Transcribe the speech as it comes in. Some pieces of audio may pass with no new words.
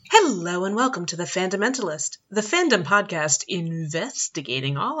Hello and welcome to The Fundamentalist, the Fandom podcast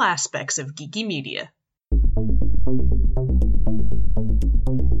investigating all aspects of geeky media.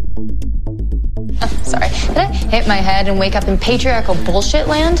 Sorry, did I hit my head and wake up in patriarchal bullshit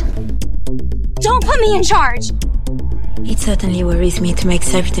land? Don't put me in charge! It certainly worries me to make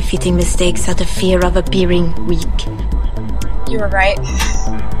self-defeating mistakes out of fear of appearing weak. You were right.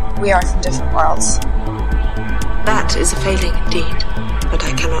 We are from different worlds. That is a failing indeed, but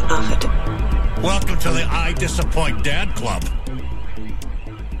I cannot laugh at it. Welcome to the I Disappoint Dad Club.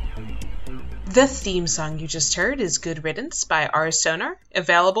 The theme song you just heard is Good Riddance by Ars Sonar,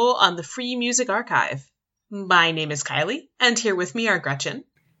 available on the Free Music Archive. My name is Kylie, and here with me are Gretchen.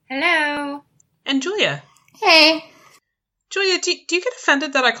 Hello. And Julia. Hey. Julia, do you get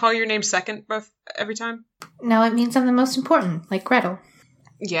offended that I call your name second every time? No, it means I'm the most important, like Gretel.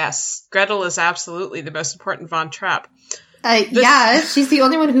 Yes, Gretel is absolutely the most important Von Trapp. Yeah, she's the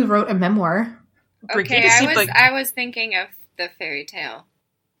only one who wrote a memoir. Okay, I was thinking of the fairy tale.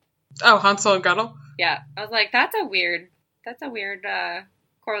 Oh, Hansel and Gretel? Yeah, I was like, that's a weird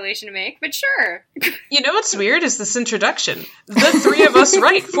correlation to make, but sure. You know what's weird is this introduction. The three of us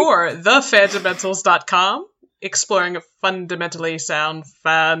write for thefundamentals.com, exploring a fundamentally sound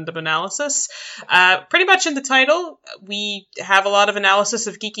fandom analysis. Pretty much in the title, we have a lot of analysis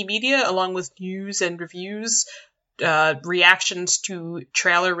of geeky media, along with news and reviews, reactions to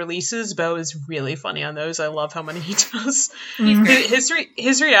trailer releases. Bo is really funny on those. I love how many he does.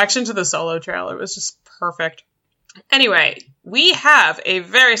 His reaction to the Solo trailer was just perfect. Anyway, we have a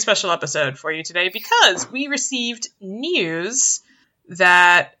very special episode for you today because we received news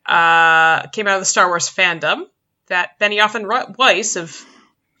that came out of the Star Wars fandom that Benioff and Weiss of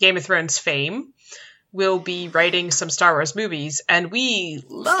Game of Thrones fame will be writing some Star Wars movies, and we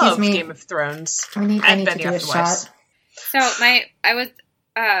love Game of Thrones. I need to do a shot. So when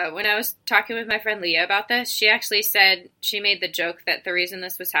I was talking with my friend Leah about this, she actually said she made the joke that the reason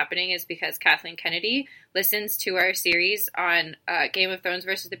this was happening is because Kathleen Kennedy listens to our series on Game of Thrones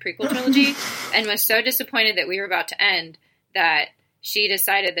versus the prequel trilogy and was so disappointed that we were about to end that she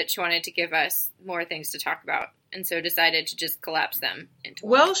decided that she wanted to give us more things to talk about, and so decided to just collapse them into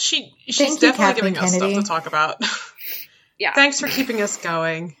one. Well, she's definitely giving us stuff to talk about. Yeah. Thanks for keeping us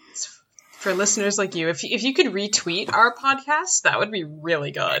going. For listeners like you, if you could retweet our podcast, that would be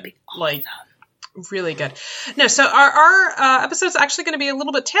really good. Really good. No, so our episode's actually going to be a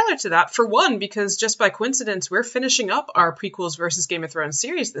little bit tailored to that. For one, because just by coincidence, we're finishing up our Prequels versus Game of Thrones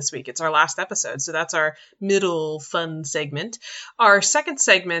series this week. It's our last episode, so that's our middle fun segment. Our second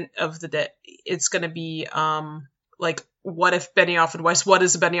segment of the day, it's going to be what if Benioff and Weiss? What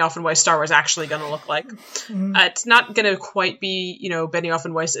is a Benioff and Weiss Star Wars actually going to look like? It's not going to quite be, Benioff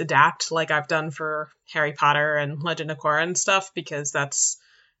and Weiss adapt like I've done for Harry Potter and Legend of Korra and stuff, because that's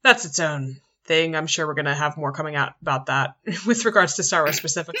its own thing. I'm sure we're going to have more coming out about that with regards to Star Wars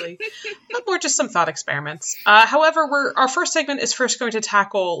specifically, but more just some thought experiments. However, our first segment is first going to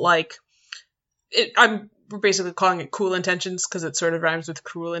tackle we're basically calling it Cool Intentions because it sort of rhymes with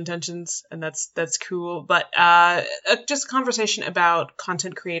Cruel Intentions, and that's cool. But just a conversation about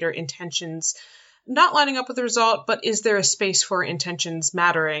content creator intentions not lining up with the result, but is there a space for intentions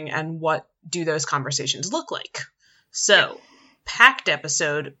mattering, and what do those conversations look like? So, packed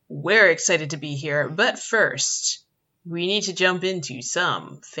episode. We're excited to be here, but first, we need to jump into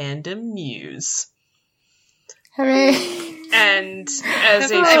some fandom news. Hooray! And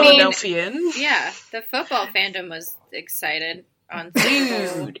as a Philadelphian... the football fandom was excited on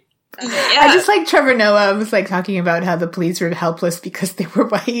Dude. Yeah. I just like Trevor Noah was talking about how the police were helpless because they were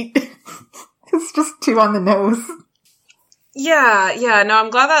white. It's just too on the nose. Yeah, no, I'm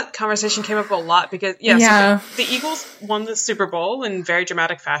glad that conversation came up a lot because, so the Eagles won the Super Bowl in very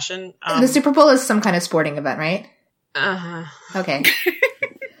dramatic fashion. The Super Bowl is some kind of sporting event, right? Uh-huh. Okay.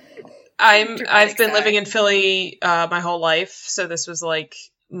 I've been living in Philly my whole life, so this was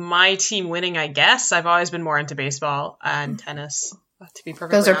my team winning, I guess. I've always been more into baseball and tennis, to be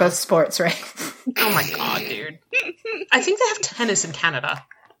perfectly honest. Those are both sports, right? Oh my god, dude. I think they have tennis in Canada.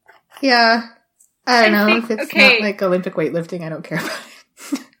 Yeah. I don't know. If it's not like Olympic weightlifting, I don't care about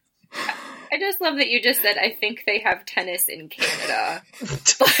it. I just love that you just said, I think they have tennis in Canada.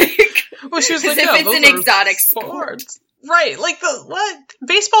 Well, she was like, if it's an exotic sport. Right, what?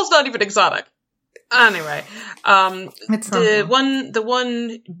 Baseball's not even exotic. Anyway, the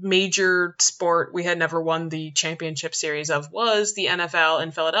one major sport we had never won the championship series of was the NFL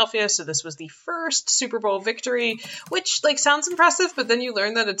in Philadelphia, so this was the first Super Bowl victory, which, sounds impressive, but then you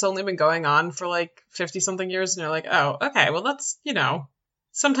learn that it's only been going on for, 50-something years, and you're like, oh, okay, well, that's,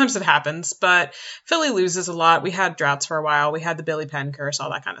 Sometimes it happens, but Philly loses a lot. We had droughts for a while. We had the Billy Penn curse,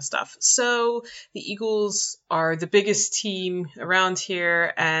 all that kind of stuff. So the Eagles are the biggest team around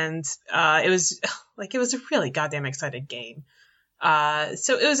here, and it was a really goddamn excited game.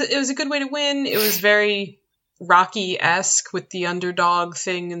 So it was a good way to win. It was very Rocky-esque with the underdog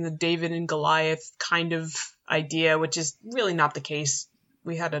thing and the David and Goliath kind of idea, which is really not the case.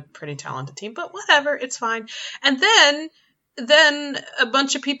 We had a pretty talented team, but whatever, it's fine. And then a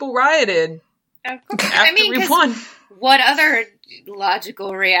bunch of people rioted after we won. What other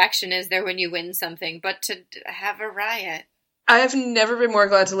logical reaction is there when you win something but to have a riot? I have never been more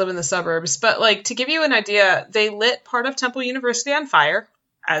glad to live in the suburbs, but like to give you an idea, they lit part of Temple University on fire,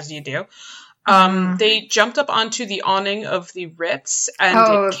 as you do. They jumped up onto the awning of the Ritz and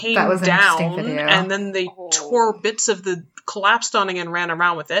it came down, and then they tore bits of the collapsed awning and ran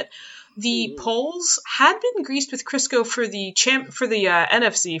around with it. The poles had been greased with Crisco for the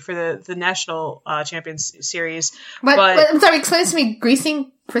NFC, for the National Champions Series. But I'm sorry, explain to me,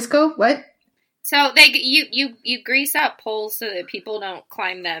 greasing Crisco? What? So you grease up poles so that people don't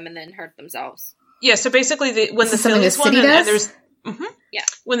climb them and then hurt themselves. Yeah, so basically when the Phillies won, and there's... Mm-hmm. Yeah.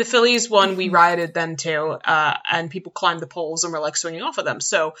 When the Phillies won, we rioted then too, and people climbed the poles and were like swinging off of them.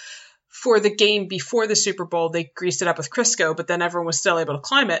 So for the game before the Super Bowl, they greased it up with Crisco, but then everyone was still able to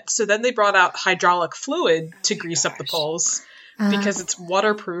climb it. So then they brought out hydraulic fluid to grease up the poles because it's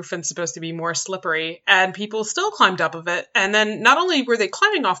waterproof and supposed to be more slippery, and people still climbed up of it. And then not only were they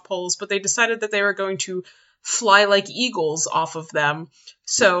climbing off poles, but they decided that they were going to fly like eagles off of them.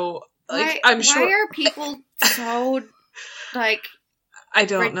 So I'm sure. Why are people so like I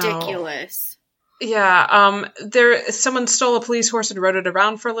don't know. Ridiculous. Yeah, someone stole a police horse and rode it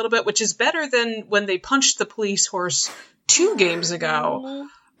around for a little bit, which is better than when they punched the police horse 2 games ago.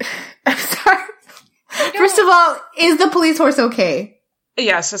 I'm sorry. First of all, is the police horse okay?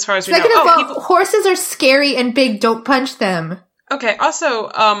 Yes, as far as we Second know. of all, horses are scary and big. Don't punch them. Okay,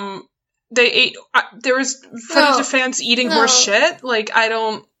 also, they ate... there was footage of fans eating horse shit. Like, I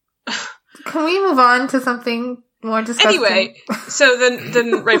don't... Can we move on to something more disgusting? Anyway, so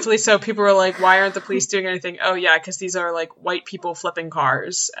then rightfully so, people were like, why aren't the police doing anything? Oh, yeah, because these are, like, white people flipping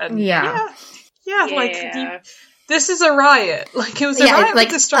cars. And this is a riot. Like, it was a riot like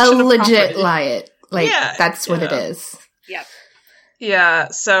with destruction a of legit property. riot. Like, that's what it is. Yep. Yeah,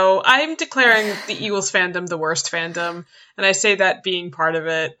 so I'm declaring the Eagles fandom the worst fandom, and I say that being part of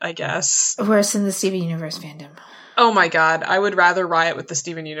it, I guess. Worse than the Steven Universe fandom. Oh my god, I would rather riot with the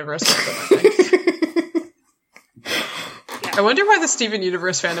Steven Universe fandom, I think. I wonder why the Steven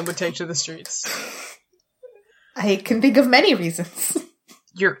Universe fandom would take to the streets. I can think of many reasons.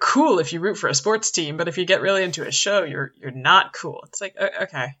 You're cool if you root for a sports team, but if you get really into a show, you're not cool. It's like,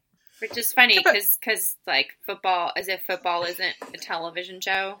 okay. Which is funny, because like, football, as if football isn't a television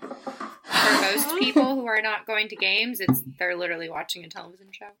show. For most people who are not going to games, they're literally watching a television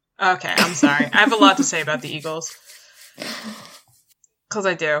show. Okay, I'm sorry. I have a lot to say about the Eagles. Because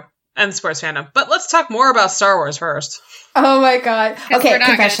I do. And sports fandom. But let's talk more about Star Wars first. Oh my god. Okay, we're not going to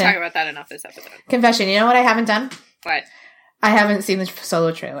confession. talk about that enough this episode. Confession. You know what I haven't done? What? I haven't seen the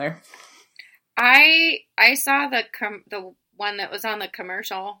solo trailer. I saw the one that was on the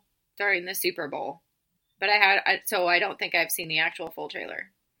commercial during the Super Bowl. But so I don't think I've seen the actual full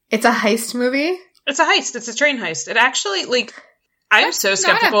trailer. It's a heist movie? It's a heist. It's a train heist. It actually, like... I'm so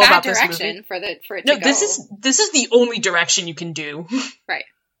skeptical about this movie. For it to no, go. this is the only direction you can do. Right.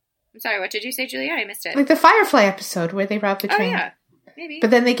 I'm sorry, what did you say, Julia? I missed it. Like the Firefly episode where they rob the train. Oh, yeah. Maybe. But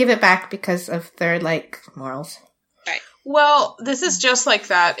then they give it back because of their, like, morals. Right. Well, this is just like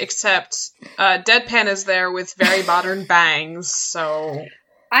that, except Deadpan is there with very modern bangs, so...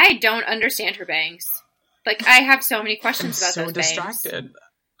 I don't understand her bangs. Like, I have so many questions about those bangs. I'm so distracted.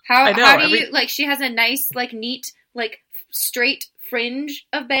 How do you... Like, she has a nice, like, neat, like, straight fringe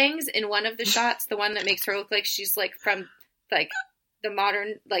of bangs in one of the shots, the one that makes her look like she's, like, from, like, the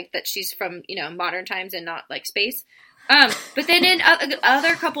modern... Like, that she's from, you know, modern times and not, like, space. But then in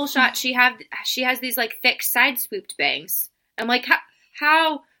other couple shots, she has these, like, thick side swooped bangs. I'm like,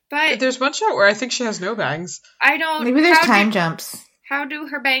 how? But there's one shot where I think she has no bangs. I don't... Maybe there's time jumps. How do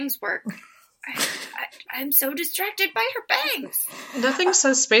her bangs work? I'm so distracted by her bangs. Nothing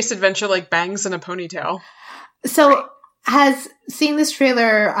says space adventure like bangs in a ponytail. So, has seeing this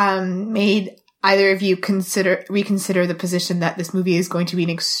trailer made either of you reconsider the position that this movie is going to be an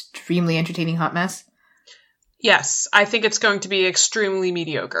extremely entertaining hot mess? Yes, I think it's going to be extremely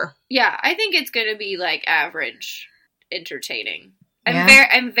mediocre. Yeah, I think it's going to be like average entertaining.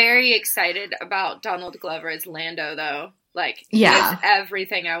 I'm very excited about Donald Glover as Lando, though. Like, yeah, it's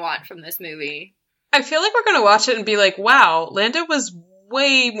everything I want from this movie. I feel like we're going to watch it and be like, wow, Lando was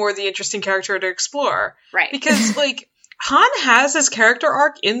way more the interesting character to explore. Right. Because, like, Han has his character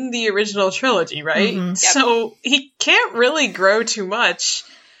arc in the original trilogy, right? Mm-hmm. So he can't really grow too much.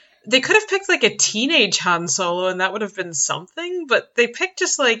 They could have picked, like, a teenage Han Solo, and that would have been something, but they picked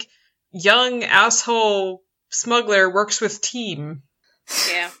just, like, young asshole smuggler works with team.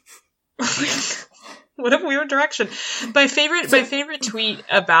 Yeah. What a weird direction. My favorite tweet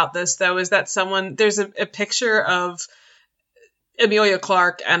about this, though, is that there's a picture of Emilia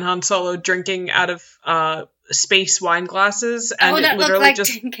Clarke and Han Solo drinking out of space wine glasses, and that it looked literally like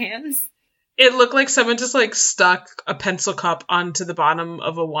just tin cans. It looked like someone just like stuck a pencil cup onto the bottom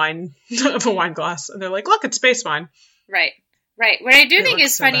of a wine glass, and they're like, "Look, it's space wine." Right. What I do think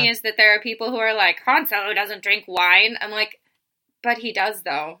is so funny bad. is that there are people who are like, Han Solo doesn't drink wine. I'm like, but he does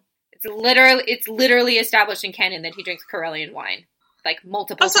though. It's literally established in canon that he drinks Corellian wine, like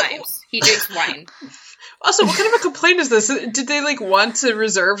multiple times. He drinks wine. Also, what kind of a complaint is this? Did they like want to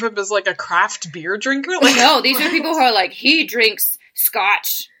reserve him as like a craft beer drinker? Like, no, these are people who are like, he drinks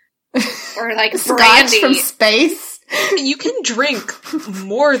scotch or like Scotch brandy from space. You can drink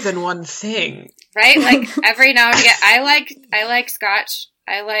more than one thing, right? Like every now and again, I like scotch.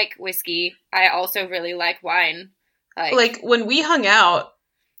 I like whiskey. I also really like wine. Like when we hung out,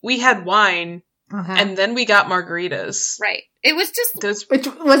 we had wine, and then we got margaritas. Right. It was just... Which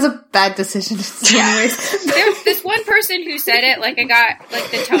was a bad decision in some ways. There's this one person who said it, like, I got, like,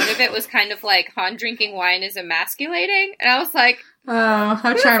 the tone of it was kind of like, Han drinking wine is emasculating. And I was like... Oh,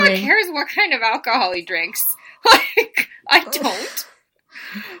 how who charming. Who cares what kind of alcohol he drinks? Like, I don't.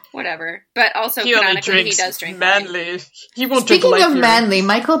 Whatever. But also, he only canonically, drinks he does drink manly. wine. He won't Speaking drink of light manly,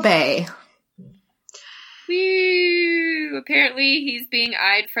 Michael Bay. Woo! Apparently he's being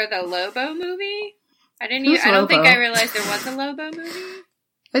eyed for the Lobo movie. I Who's don't think Lobo? I realized there was a Lobo movie.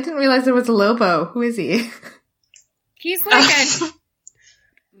 I didn't realize there was a Lobo. Who is he? He's like a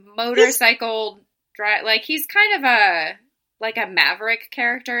motorcycle like he's kind of a maverick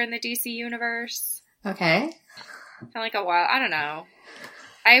character in the DC universe. Okay. Kind of like a wild, I don't know.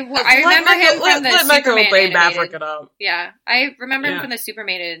 I remember him from the Michael Superman Bay animated. maverick it up. Yeah, I remember him from the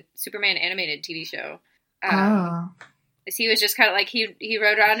Superman animated TV show. Oh. He was just kind of like he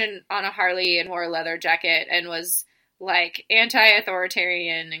rode around on a Harley and wore a leather jacket and was like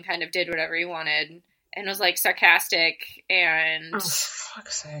anti-authoritarian and kind of did whatever he wanted and was like sarcastic and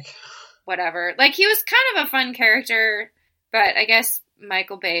fuck's sake, whatever. Like he was kind of a fun character, but I guess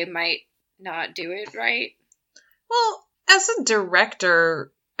Michael Bay might not do it right. Well, as a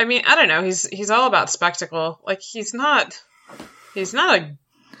director, I mean, I don't know. He's all about spectacle. Like he's not a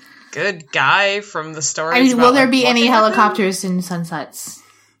good guy from the story. I mean, will there be any helicopters in Sunsets?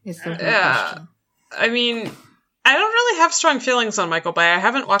 Is the question. I mean, I don't really have strong feelings on Michael Bay. I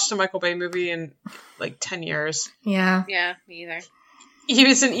haven't watched a Michael Bay movie in like 10 years. Yeah. Yeah, me either. He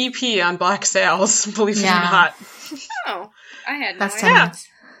was an EP on Black Sails, believe it or not. Oh, I had no That's idea. 10 minutes.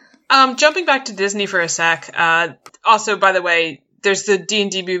 Jumping back to Disney for a sec. Also, by the way, there's the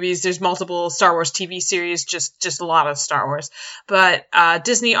D&D movies. There's multiple Star Wars TV series, just a lot of Star Wars. But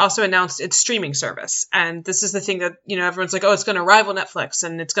Disney also announced its streaming service. And this is the thing that, everyone's like, oh, it's going to rival Netflix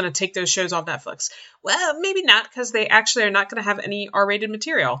and it's going to take those shows off Netflix. Well, maybe not, because they actually are not going to have any R-rated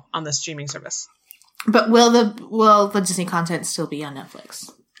material on this streaming service. But will the Disney content still be on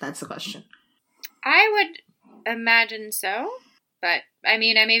Netflix? That's the question. I would imagine so, but I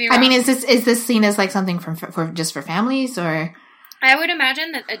mean, I may be wrong. I mean, is this seen as like something for just for families, or? I would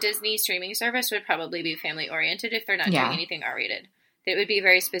imagine that a Disney streaming service would probably be family oriented if they're not doing anything R-rated. It would be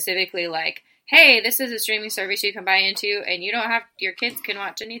very specifically like, hey, this is a streaming service you can buy into, and your kids can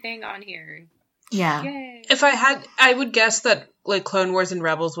watch anything on here. Yeah. Yay. If I would guess that like Clone Wars and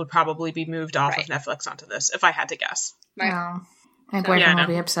Rebels would probably be moved off of Netflix onto this, if I had to guess. Right. No. My boyfriend will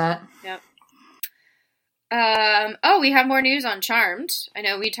be upset. Yep. We have more news on Charmed. I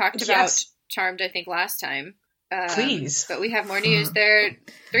know we talked about Charmed, I think, last time. Please. But we have more news. They're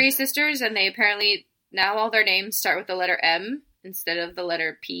 3 sisters, and they apparently, now all their names start with the letter M instead of the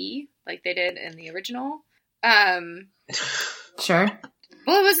letter P, like they did in the original. Sure.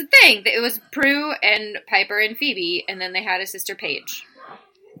 Well, it was a thing. It was Prue and Piper and Phoebe, and then they had a sister Paige.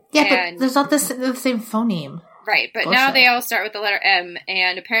 Yeah, but there's not the same phoneme. Right, but now they all start with the letter M,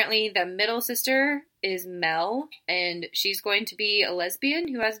 and apparently the middle sister is Mel, and she's going to be a lesbian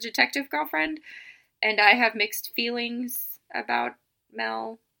who has a detective girlfriend, and I have mixed feelings about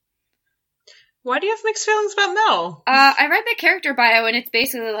Mel. Why do you have mixed feelings about Mel? I read the character bio, and it's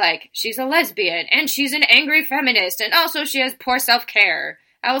basically like, she's a lesbian, and she's an angry feminist, and also she has poor self-care.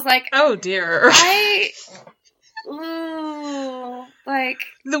 I was like... Oh, dear. Ooh, like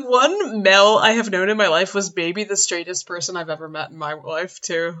The one Mel I have known in my life was maybe the straightest person I've ever met in my life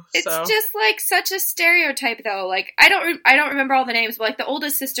too. it's So just like such a stereotype though. Like I don't remember all the names, but like the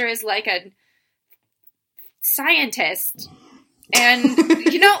oldest sister is like a scientist. And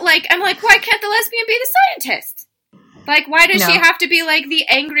you know, like I'm like, why can't the lesbian be the scientist? Like why does she have to be like the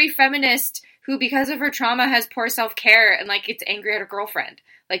angry feminist who because of her trauma has poor self-care and like gets angry at her girlfriend?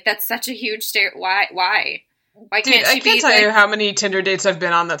 Like that's such a huge why? Why can't she be? I can't tell you how many Tinder dates I've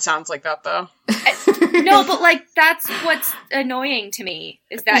been on that sounds like that, though. No, but like that's what's annoying to me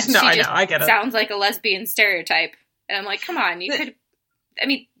is that I get it. Sounds like a lesbian stereotype, and I'm like, come on, you could. I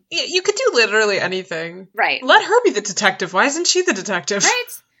mean, you could do literally anything, right? Let her be the detective. Why isn't she the detective?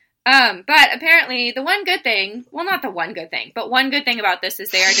 Right. But apparently, the one good thing, well, not the one good thing, but one good thing about this is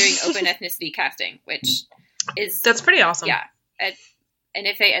they are doing open ethnicity casting, which is that's pretty awesome. Yeah, and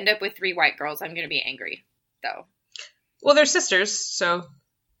if they end up with 3 white girls, I'm going to be angry. Though. Well, they're sisters, so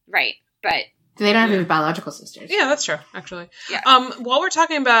right, but they don't have to be biological sisters. Yeah, that's true, actually. Yeah. While we're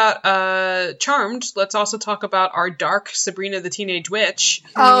talking about Charmed, let's also talk about our dark Sabrina the Teenage Witch,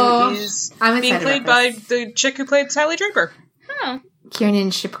 who is being played by the chick who played Sally Draper. Oh,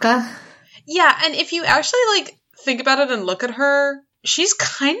 Kiernan Shipka. Yeah, and if you actually like think about it and look at her, she's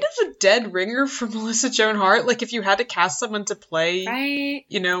kind of a dead ringer for Melissa Joan Hart. Like, if you had to cast someone to play, right?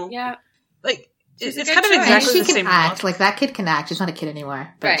 You know, yeah, like. It's kind of choice. exactly the same. She same can act. look. Like, that kid can act. She's not a kid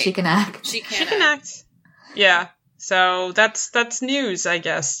anymore, but she can act. She can act. Yeah. So that's news, I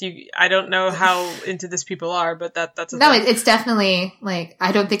guess. I don't know how into this people are, but that's a thing. It's definitely, like,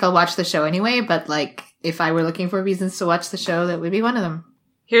 I don't think I'll watch the show anyway, but, like, if I were looking for reasons to watch the show, that would be one of them.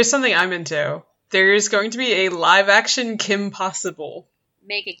 Here's something I'm into. There's going to be a live-action Kim Possible.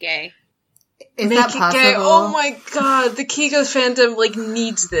 Make it gay. Is Make that it possible? gay. Oh my god, the Kiko fandom like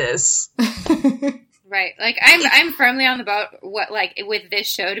needs this. Right. Like I'm firmly on the boat what like with this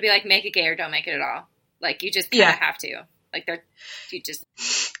show to be like make it gay or don't make it at all. Like you just kinda have to. Like you just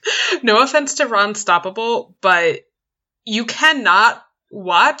No offense to Ron Stoppable, but you cannot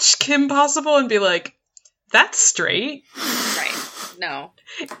watch Kim Possible and be like, that's straight. Right. No.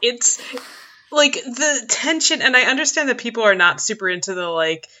 It's like the tension, and I understand that people are not super into the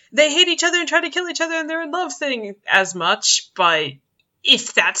like they hate each other and try to kill each other and they're in love thing as much, but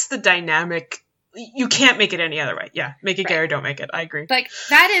if that's the dynamic, you can't make it any other way. Yeah, make it gay or don't make it. I agree. Like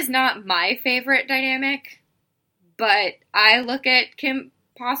that is not my favorite dynamic, but I look at Kim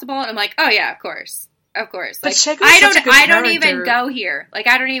Possible and I'm like, oh yeah, of course. Of course. Like, I don't even go here. Like,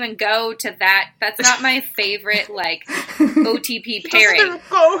 I don't even go to that. That's not my favorite, like, OTP pairing.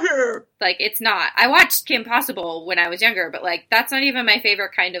 Go here. Like, it's not. I watched Kim Possible when I was younger, but, like, that's not even my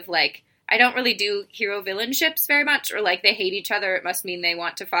favorite kind of, like, I don't really do hero-villain ships very much, or, like, they hate each other, it must mean they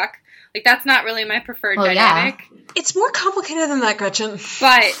want to fuck. Like, that's not really my preferred dynamic. Yeah. It's more complicated than that, Gretchen.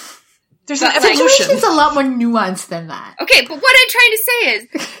 But... There's an evolution. Situation's a lot more nuanced than that. Okay, but what I'm trying to say is,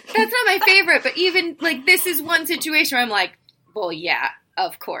 that's not my favorite, but even, like, this is one situation where I'm like, well, yeah,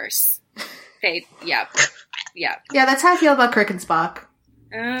 of course. Yeah. Yeah, that's how I feel about Kirk and Spock.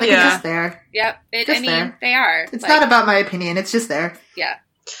 Like, it's just there. Yep. They are. It's not about my opinion, it's just there. Yeah.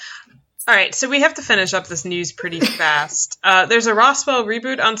 All right, so we have to finish up this news pretty fast. There's a Roswell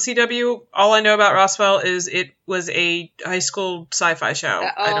reboot on CW. All I know about Roswell is it was a high school sci-fi show.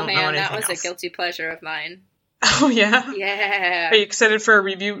 I don't know anything that was else. a guilty pleasure of mine. Oh, yeah? Yeah. Are you excited for a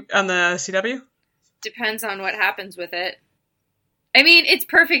reboot on the CW? Depends on what happens with it. I mean, it's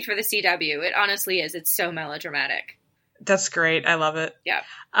perfect for the CW. It honestly is. It's so melodramatic. That's great. I love it. Yeah.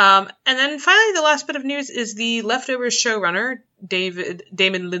 And then finally, the last bit of news is the Leftovers showrunner,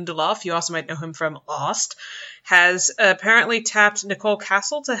 Damon Lindelof, you also might know him from Lost, has apparently tapped Nicole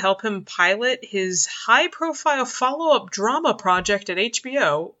Castle to help him pilot his high-profile follow-up drama project at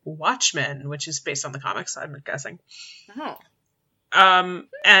HBO, Watchmen, which is based on the comics, I'm guessing. Oh.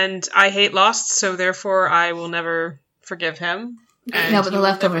 And I hate Lost, so therefore I will never forgive him. No, but The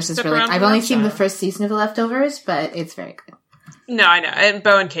Leftovers is really... I've only seen the first season of The Leftovers, but it's very good. No, I know. And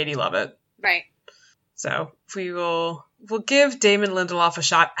Bo and Katie love it. Right. So we'll give Damon Lindelof a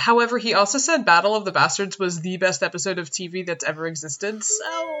shot. However, he also said Battle of the Bastards was the best episode of TV that's ever existed.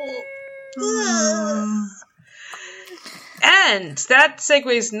 So... And that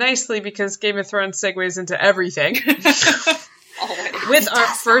segues nicely because Game of Thrones segues into everything. With our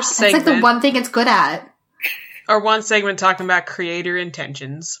first segment... It's like the one thing it's good at. Our one segment talking about creator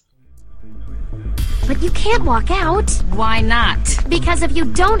intentions. But you can't walk out. Why not? Because if you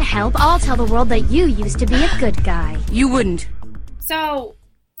don't help, I'll tell the world that you used to be a good guy. You wouldn't. So,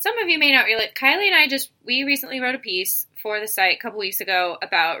 some of you may not realize, Kylie and I we recently wrote a piece for the site a couple weeks ago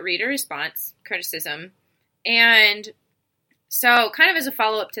about reader response, criticism, And so kind of as a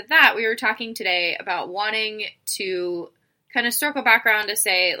follow-up to that, we were talking today about wanting to kind of circle back around to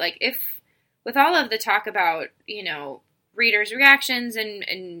say, like, if with all of the talk about, you know, readers' reactions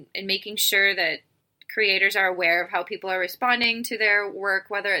and making sure that creators are aware of how people are responding to their work,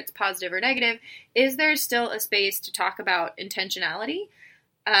 whether it's positive or negative, is there still a space to talk about intentionality,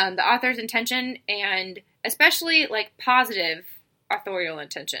 the author's intention, and especially, like, positive authorial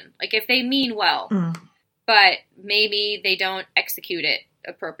intention? Like, if they mean well, but maybe they don't execute it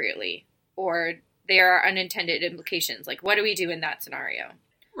appropriately, or there are unintended implications. Like, what do we do in that scenario?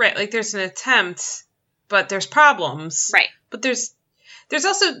 Right, like, there's an attempt, but there's problems. Right. But there's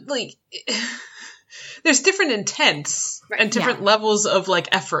also, like... There's different intents and different levels of, like,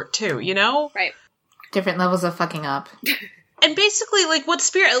 effort, too, you know? Right. Different levels of fucking up. And basically, like,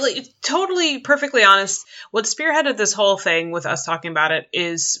 totally perfectly honest, what spearheaded this whole thing with us talking about it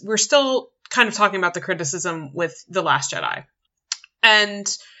is we're still kind of talking about the criticism with The Last Jedi. And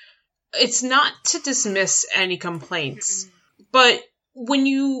it's not to dismiss any complaints, but when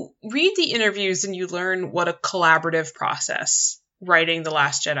you read the interviews and you learn what a collaborative process writing The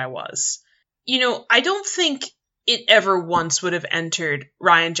Last Jedi was, you know, I don't think it ever once would have entered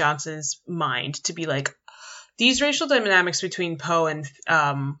Rian Johnson's mind to be like, these racial dynamics between Poe and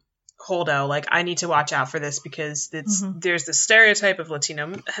Holdo, like, I need to watch out for this because there's this stereotype of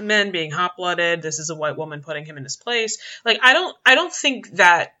Latino men being hot-blooded. This is a white woman putting him in his place. Like, I don't think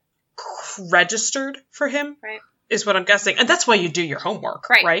that registered for him, right, is what I'm guessing. And that's why you do your homework,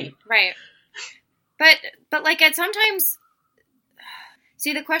 right? Right. But like, at sometimes...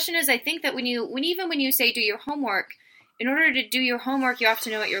 See, the question is, I think that when you say do your homework, in order to do your homework, you have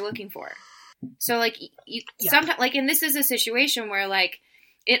to know what you're looking for. So, like, sometimes, like, and this is a situation where, like,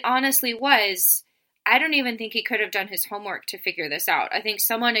 it honestly was, I don't even think he could have done his homework to figure this out. I think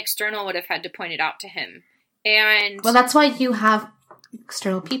someone external would have had to point it out to him. And well, that's why you have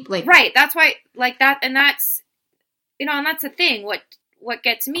external people, like, right. That's why, like, that, and that's, you know, and that's the thing. What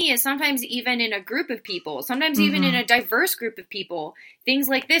gets me is sometimes even in a group of people, sometimes even in a diverse group of people, things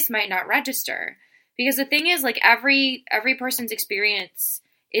like this might not register. Because the thing is, like, every person's experience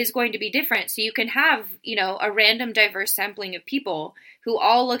is going to be different. So you can have, you know, a random diverse sampling of people who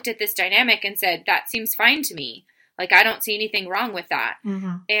all looked at this dynamic and said, that seems fine to me. Like, I don't see anything wrong with that.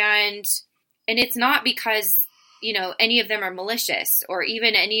 And it's not because, you know, any of them are malicious or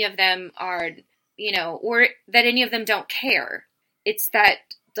even any of them are, you know, or that any of them don't care. It's that,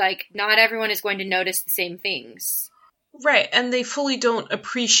 like, not everyone is going to notice the same things. Right, and they fully don't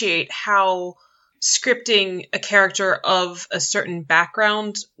appreciate how scripting a character of a certain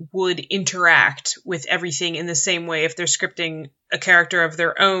background would interact with everything in the same way. If they're scripting a character of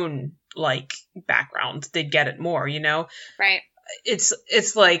their own, like, background, they'd get it more, you know? Right.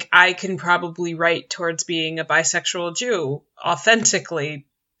 It's like, I can probably write towards being a bisexual Jew authentically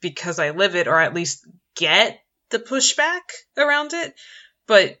because I live it, or at least get the pushback around it.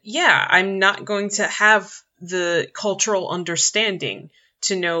 But yeah, I'm not going to have the cultural understanding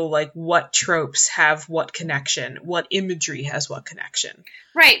to know, like, what tropes have what connection, what imagery has what connection.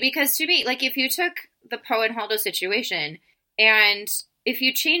 Right, because to me, like, if you took the Poe and Holdo situation and if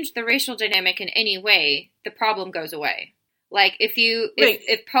you change the racial dynamic in any way, the problem goes away. Like, if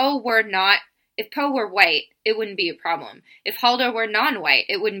Poe were white, it wouldn't be a problem. If Holdo were non-white,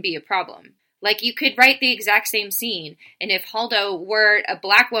 it wouldn't be a problem. Like, you could write the exact same scene, and if Holdo were a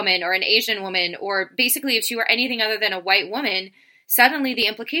black woman or an Asian woman, or basically if she were anything other than a white woman, suddenly the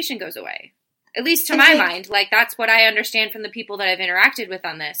implication goes away. At least to my mind. Like, that's what I understand from the people that I've interacted with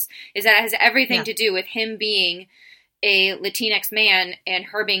on this, is that it has everything to do with him being a Latinx man and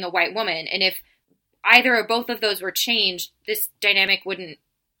her being a white woman. And if either or both of those were changed, this dynamic wouldn't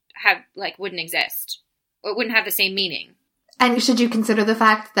exist. It wouldn't have the same meaning. And should you consider the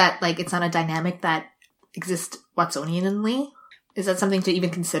fact that, like, it's not a dynamic that exists Watsonianly? Is that something to even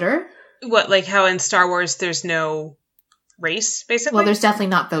consider? What, like how in Star Wars there's no race, basically? Well, there's definitely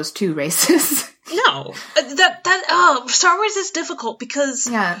not those two races. No. Star Wars is difficult because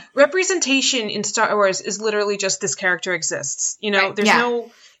representation in Star Wars is literally just this character exists. You know, there's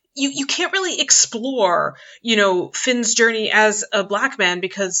no... You can't really explore, you know, Finn's journey as a black man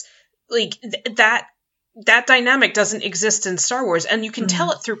because, like, that dynamic doesn't exist in Star Wars, and you can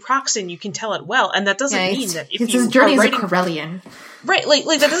tell it through proxy, and you can tell it well, and that doesn't mean that if his journey is a Corellian. Right, like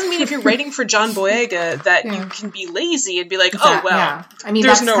that doesn't mean if you're writing for John Boyega that you can be lazy and be like, I mean,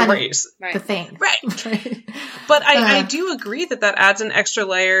 there's no race. The thing. Right. But I do agree that adds an extra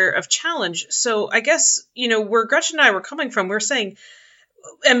layer of challenge. So I guess, you know, where Gretchen and I were coming from, we're saying,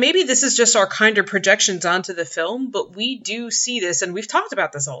 and maybe this is just our kinder projections onto the film, but we do see this, and we've talked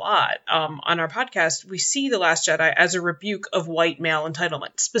about this a lot on our podcast. We see The Last Jedi as a rebuke of white male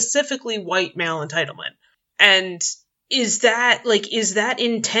entitlement, specifically white male entitlement. And is that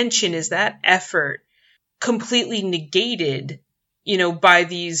intention, is that effort completely negated, by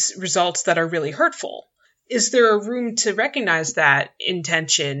these results that are really hurtful? Is there a room to recognize that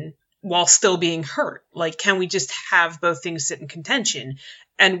intention while still being hurt? Like, can we just have both things sit in contention?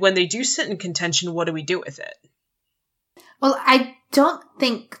 And when they do sit in contention, what do we do with it? Well, I don't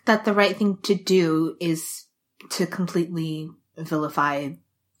think that the right thing to do is to completely vilify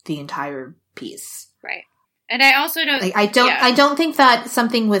the entire piece. Right. And I also don't... I don't think that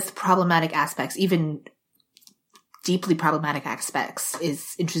something with problematic aspects, even deeply problematic aspects,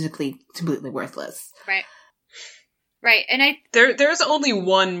 is intrinsically completely worthless. Right. Right, and there's only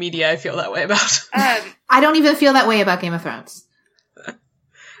one media I feel that way about. I don't even feel that way about Game of Thrones.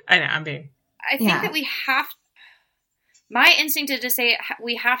 I know, I think that we have... My instinct is to say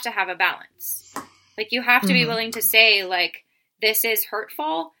we have to have a balance. Like, you have to be willing to say, like, this is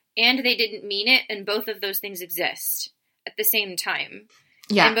hurtful, and they didn't mean it, and both of those things exist at the same time.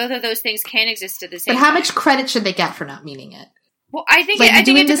 Yeah. And both of those things can exist at the same time. But how much credit should they get for not meaning it? Well, I think it depends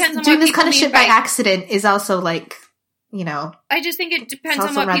on what people mean. Doing this kind of shit by accident is also, like... I just think it depends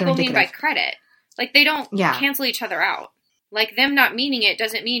on what people mean by credit. Like, they don't cancel each other out. Like, them not meaning it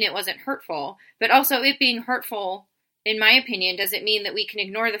doesn't mean it wasn't hurtful. But also, it being hurtful, in my opinion, doesn't mean that we can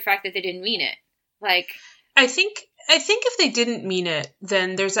ignore the fact that they didn't mean it. Like... I think if they didn't mean it,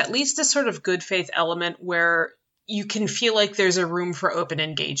 then there's at least a sort of good faith element where you can feel like there's a room for open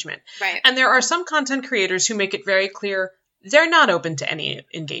engagement. Right. And there are some content creators who make it very clear they're not open to any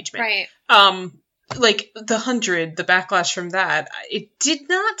engagement. Right. Like The 100, the backlash from that, it did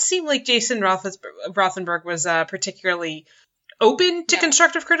not seem like Jason Rothenberg was particularly open to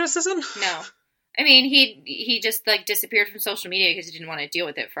constructive criticism. No. I mean, he just, like, disappeared from social media because he didn't want to deal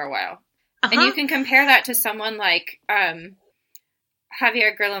with it for a while. Uh-huh. And you can compare that to someone like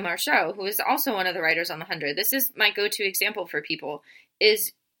Javier Grillo Marceau, who is also one of the writers on The 100. This is my go-to example for people,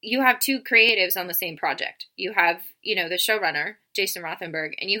 is you have two creatives on the same project. You have, the showrunner, Jason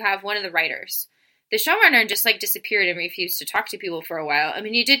Rothenberg, and you have one of the writers. The showrunner just, like, disappeared and refused to talk to people for a while. I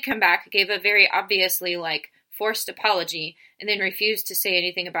mean, he did come back, gave a very obviously, like, forced apology, and then refused to say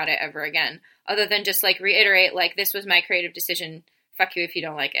anything about it ever again, other than just, like, reiterate, like, this was my creative decision, fuck you if you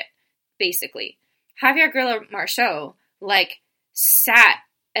don't like it, basically. Javier Grillo Marceau, like, sat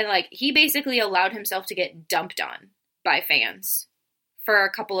and, like, he basically allowed himself to get dumped on by fans for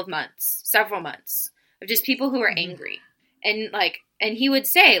a couple of months, several months, of just people who were angry. And, like, and he would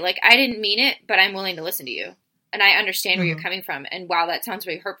say, like, I didn't mean it, but I'm willing to listen to you. And I understand where you're coming from. And wow, that sounds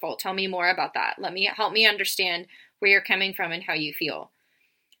really hurtful. Tell me more about that. Help me understand where you're coming from and how you feel.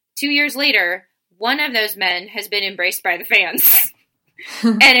 2 years later, one of those men has been embraced by the fans.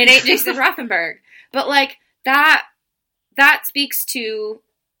 And it ain't Jason Rothenberg. But, like, that speaks to,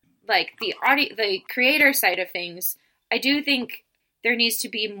 like, the creator side of things. I do think there needs to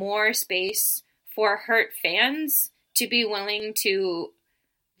be more space for hurt fans to be willing to,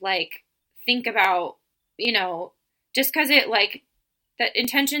 like, think about, just because it, like, that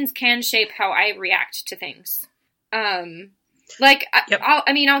intentions can shape how I react to things. Like, yep.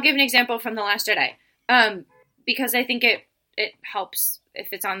 I'll give an example from The Last Jedi, because I think it helps if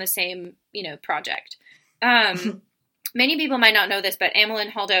it's on the same, project. Many people might not know this, but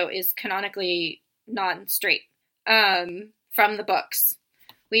Amilyn Holdo is canonically non-straight, from the books.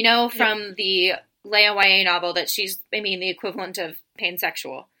 We know from the Leia YA novel that she's, the equivalent of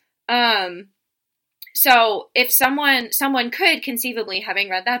pansexual. So if someone could conceivably, having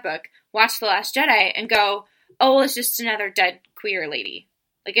read that book, watch The Last Jedi and go, oh, well, it's just another dead queer lady.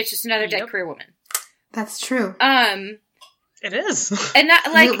 Like, it's just another dead queer woman. That's true. It is. And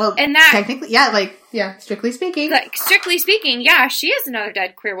that, like, and that... Technically, strictly speaking. Like, strictly speaking, yeah, she is another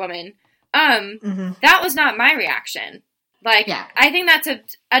dead queer woman. That was not my reaction. Like, I think that's an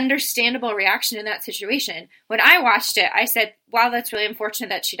understandable reaction in that situation. When I watched it, I said, wow, that's really unfortunate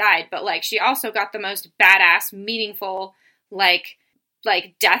that she died. But, like, she also got the most badass, meaningful, like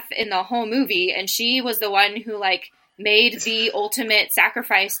death in the whole movie. And she was the one who, like, made the ultimate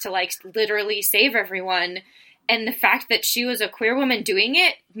sacrifice to, like, literally save everyone. And the fact that she was a queer woman doing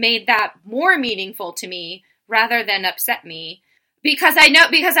it made that more meaningful to me rather than upset me. Because I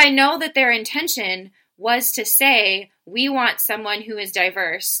know that their intention was to say, we want someone who is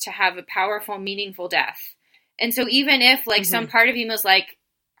diverse to have a powerful, meaningful death. And so even if, like, some part of you was, like,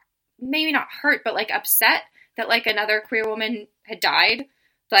 maybe not hurt, but, like, upset that, like, another queer woman had died,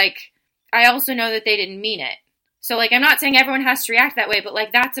 like, I also know that they didn't mean it. So, like, I'm not saying everyone has to react that way, but,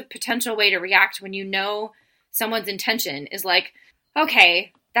 like, that's a potential way to react when you know someone's intention is like,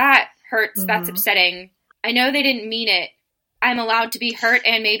 okay, that hurts, that's upsetting. I know they didn't mean it. I'm allowed to be hurt,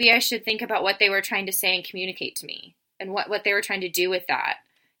 and maybe I should think about what they were trying to say and communicate to me, and what they were trying to do with that,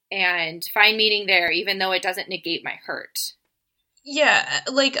 and find meaning there, even though it doesn't negate my hurt. Yeah,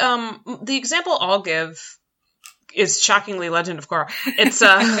 like, the example I'll give is shockingly Legend of Korra. It's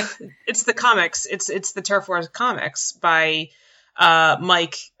it's the comics. It's the Turf Wars comics by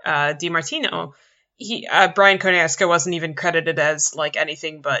Mike DiMartino. Brian Konietzko wasn't even credited as like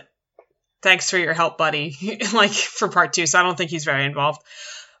anything but thanks for your help, buddy, like for part 2. So I don't think he's very involved.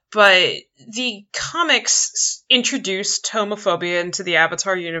 But the comics introduced homophobia into the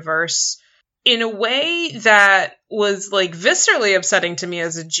Avatar universe in a way that was like viscerally upsetting to me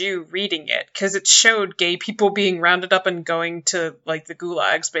as a Jew reading it, because it showed gay people being rounded up and going to like the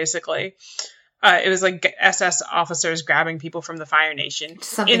gulags, basically. It was like SS officers grabbing people from the Fire Nation.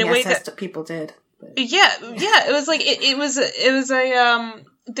 Something in a way SS people did. But... Yeah, it was like it was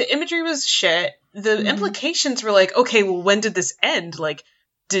the imagery was shit. The implications were like, okay, well, when did this end? Like,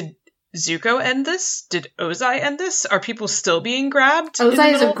 did Zuko end this? Did Ozai end this? Are people still being grabbed?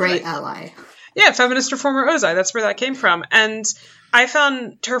 Ozai is a great ally. Yeah, feminist reformer Ozai. That's where that came from. And I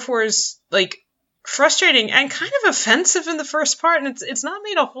found Turf Wars, like, frustrating and kind of offensive in the first part, and it's not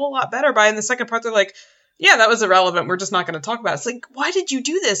made a whole lot better by in the second part. They're like, yeah, that was irrelevant. We're just not going to talk about it. It's like, why did you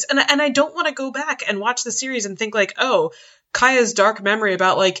do this? And I don't want to go back and watch the series and think like, oh, Kaya's dark memory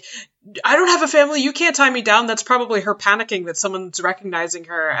about like, I don't have a family, you can't tie me down. That's probably her panicking that someone's recognizing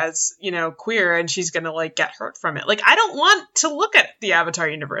her as, you know, queer and she's going to like get hurt from it. Like, I don't want to look at the Avatar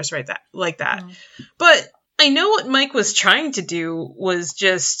universe like that. But I know what Mike was trying to do was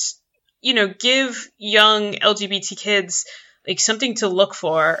just, you know, give young LGBT kids like something to look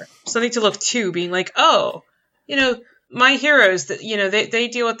for, something to look to, being like, oh, you know, my heroes that, you know, they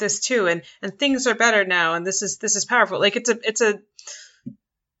deal with this too, and things are better now, and this is powerful. Like, it's a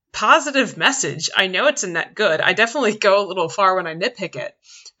positive message. I know it's a net good. I definitely go a little far when I nitpick it,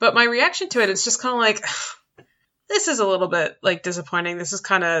 but my reaction to it is just kind of like, this is a little bit like disappointing. This is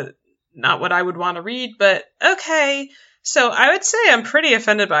kind of not what I would want to read, but okay. So I would say I'm pretty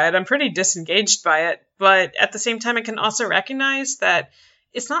offended by it. I'm pretty disengaged by it, but at the same time, I can also recognize that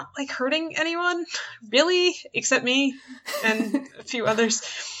it's not like hurting anyone, really, except me and a few others.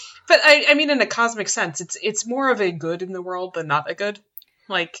 But I mean, in a cosmic sense, it's more of a good in the world than not a good.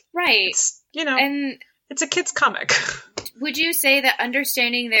 Like, right. It's, you know, and it's a kid's comic. Would you say that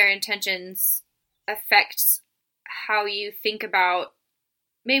understanding their intentions affects how you think about,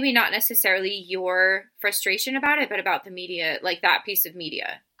 maybe not necessarily your frustration about it, but about the media, like that piece of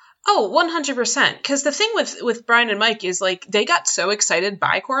media? Oh, 100%. Because the thing with Brian and Mike is, like, they got so excited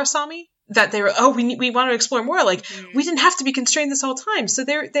by Korrasami that they were, oh, we want to explore more. Like, we didn't have to be constrained this whole time. So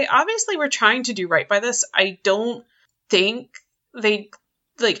they obviously were trying to do right by this. I don't think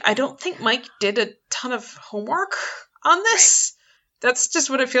I don't think Mike did a ton of homework on this. Right. That's just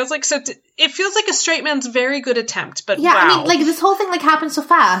what it feels like. So it feels like a straight man's very good attempt, but yeah, wow. I mean, like, this whole thing, like, happened so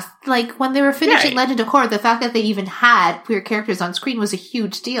fast. Like, when they were finishing Legend of Korra, the fact that they even had queer characters on screen was a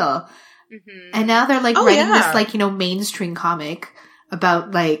huge deal. Mm-hmm. And now they're, like, writing this, like, you know, mainstream comic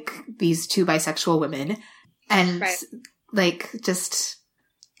about, like, these two bisexual women. And, like, just...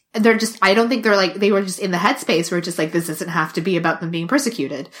 They're just, I don't think they're like, they were just in the headspace where just like, this doesn't have to be about them being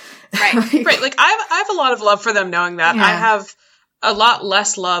persecuted. Right. Right. Like, I have a lot of love for them knowing that. Yeah. I have a lot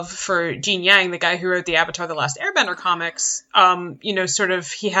less love for Gene Yang, the guy who wrote the Avatar: The Last Airbender comics. You know, sort of,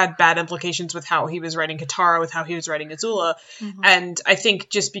 he had bad implications with how he was writing Katara, with how he was writing Azula. Mm-hmm. And I think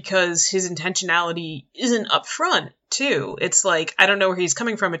just because his intentionality isn't upfront, too, it's like, I don't know where he's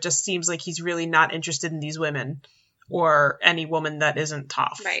coming from. It just seems like he's really not interested in these women. Or any woman that isn't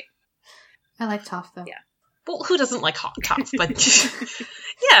Toph. Right. I like Toph, though. Yeah. Well, who doesn't like hot Toph? But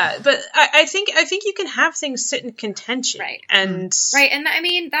yeah, but I think you can have things sit in contention. Right. And right. And I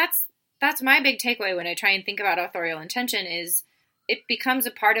mean, that's my big takeaway when I try and think about authorial intention is it becomes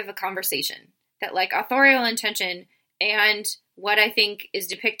a part of a conversation. That, like, authorial intention and what I think is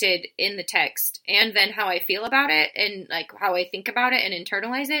depicted in the text and then how I feel about it and, like, how I think about it and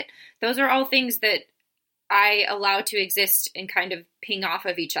internalize it, those are all things that I allow to exist and kind of ping off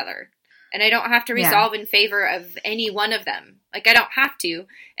of each other. And I don't have to resolve in favor of any one of them. Like, I don't have to.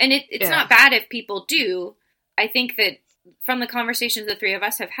 And it's not bad if people do. I think that from the conversations the three of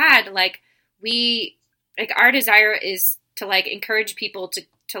us have had, like, our desire is to, like, encourage people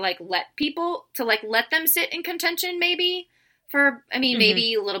to let them sit in contention maybe for, I mean,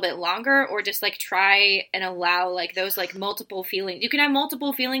 maybe a little bit longer, or just, like, try and allow, like, those, like, multiple feelings. You can have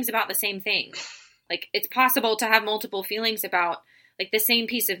multiple feelings about the same thing. like, it's possible to have multiple feelings about, like, the same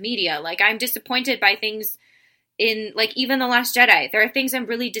piece of media. Like, I'm disappointed by things in, like, even The Last Jedi. There are things I'm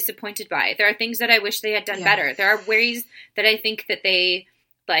really disappointed by. There are things that I wish they had done better. There are ways that I think that they,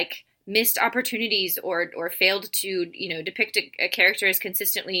 like, missed opportunities or failed to, you know, depict a character as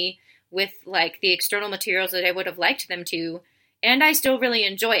consistently with, like, the external materials that I would have liked them to. And I still really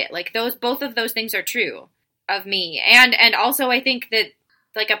enjoy it. Like, both of those things are true of me. And also I think that,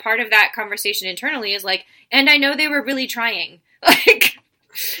 like, a part of that conversation internally is, like, and I know they were really trying. Like,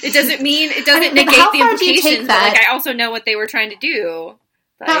 it doesn't negate the implications, but, like, I also know what they were trying to do.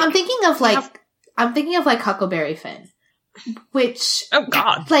 Like, now, I'm thinking of Huckleberry Finn, which, oh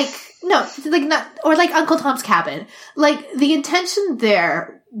God, like, no, like, not, or like Uncle Tom's Cabin. Like, the intention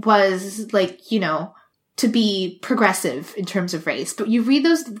there was, like, you know, to be progressive in terms of race, but you read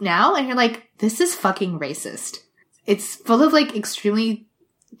those now and you're like, this is fucking racist. It's full of, like, extremely,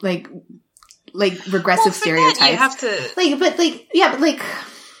 like regressive stereotypes. You have to,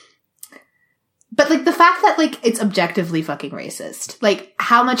 but the fact that, like, it's objectively fucking racist. Like,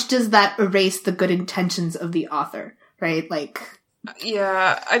 how much does that erase the good intentions of the author, right? Like,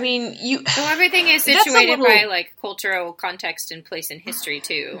 yeah, I mean, so everything is situated by, like, cultural context and place in history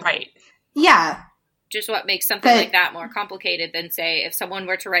too, right? Yeah. Just what makes something like that more complicated than, say, if someone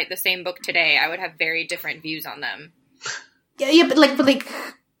were to write the same book today, I would have very different views on them. Yeah, but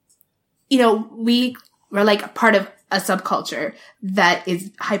you know, we are, like, part of a subculture that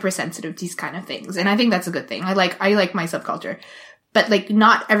is hypersensitive to these kind of things. And I think that's a good thing. I like my subculture. But, like,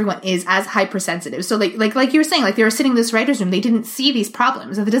 not everyone is as hypersensitive. So, like you were saying, like, they were sitting in this writer's room, they didn't see these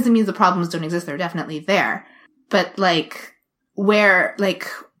problems. And that doesn't mean the problems don't exist. They're definitely there. But, like, where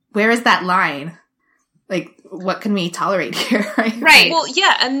is that line? Like, what can we tolerate here? Right. Well,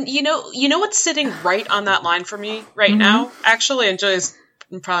 yeah, and you know what's sitting right on that line for me right now? Actually, and Julia's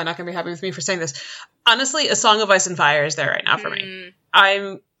probably not going to be happy with me for saying this. Honestly, A Song of Ice and Fire is there right now for me.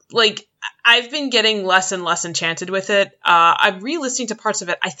 I'm, like, I've been getting less and less enchanted with it. I'm re-listening to parts of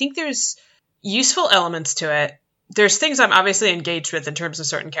it. I think there's useful elements to it. There's things I'm obviously engaged with in terms of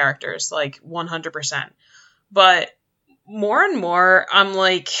certain characters, like 100%. But more and more, I'm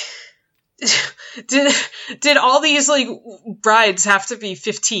like, did all these, like, brides have to be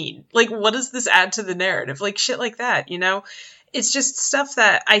 15? Like, what does this add to the narrative? Like, shit like that, you know? It's just stuff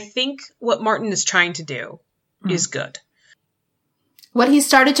that I think what Martin is trying to do is good. What he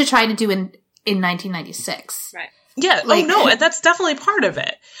started to try to do in 1996. Right. Yeah. Like, oh, no. And that's definitely part of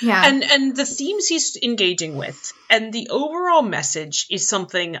it. Yeah. And the themes he's engaging with and the overall message is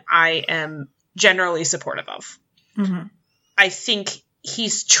something I am generally supportive of. Mm-hmm. I think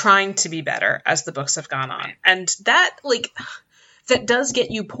he's trying to be better as the books have gone on. And that, like, that does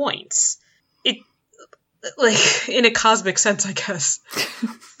get you points. It, like, in a cosmic sense, I guess.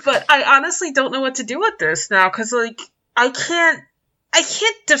 But I honestly don't know what to do with this now, because, like, I can't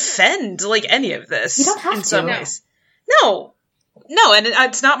defend, like, any of this. You don't have in some ways. No, and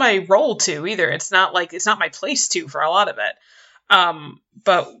it's not my role to either. It's not my place to for a lot of it.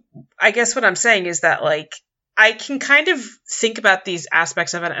 But I guess what I'm saying is that, like, I can kind of think about these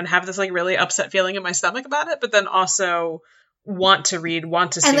aspects of it and have this, like, really upset feeling in my stomach about it, but then also want to read,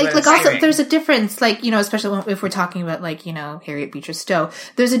 want to see. And, like also, there's a difference, like, you know, especially if we're talking about, like, you know, Harriet Beecher Stowe,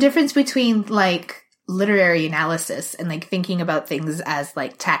 there's a difference between, like, literary analysis and, like, thinking about things as,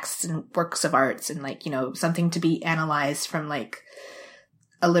 like, texts and works of arts and, like, you know, something to be analyzed from, like,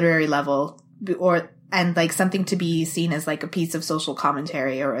 a literary level, and, like, something to be seen as, like, a piece of social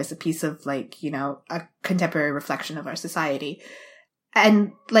commentary or as a piece of, like, you know, a contemporary reflection of our society.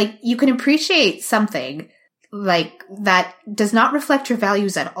 And, like, you can appreciate something, like, that does not reflect your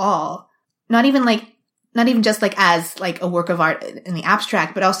values at all. Not even just, like, as, like, a work of art in the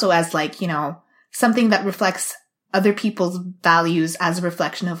abstract, but also as, like, you know, something that reflects other people's values as a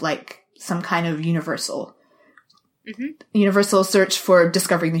reflection of, like, some kind of universal search for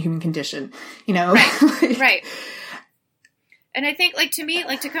discovering the human condition, you know? Right. Right. And I think, like, to me,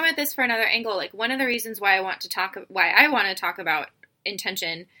 like, to come at this for another angle, like, one of the reasons why I want to talk about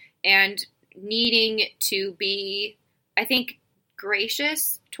intention and needing to be, I think,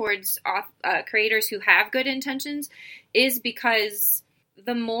 gracious towards creators who have good intentions is because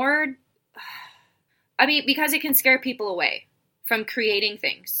because it can scare people away from creating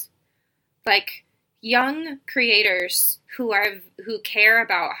things. Like, young creators who care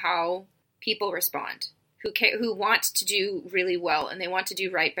about how people respond, who want to do really well and they want to do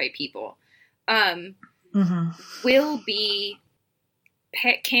right by people,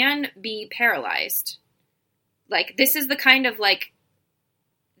 can be paralyzed. Like, this is the kind of, like,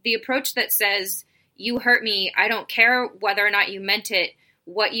 the approach that says, you hurt me, I don't care whether or not you meant it,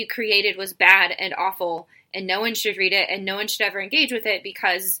 what you created was bad and awful and no one should read it and no one should ever engage with it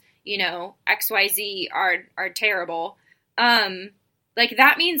because, you know, XYZ are terrible. Like,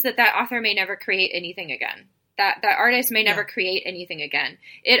 that means that author may never create anything again. That artist may never create anything again.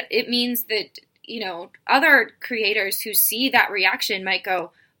 It means that, you know, other creators who see that reaction might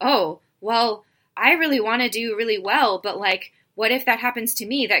go, oh, well, I really want to do really well, but, like, what if that happens to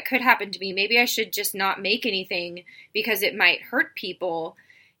me? That could happen to me. Maybe I should just not make anything because it might hurt people.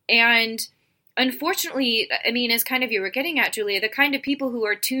 And unfortunately, I mean, as kind of you were getting at, Julia, the kind of people who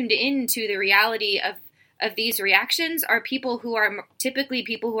are tuned into the reality of these reactions are people who are typically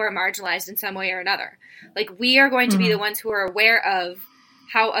people who are marginalized in some way or another. Like, we are going to be the ones who are aware of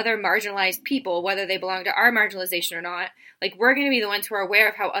how other marginalized people, whether they belong to our marginalization or not, like, we're going to be the ones who are aware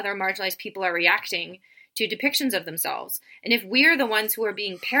of how other marginalized people are reacting to depictions of themselves. And if we're the ones who are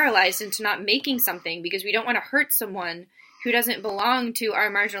being paralyzed into not making something because we don't want to hurt someone who doesn't belong to our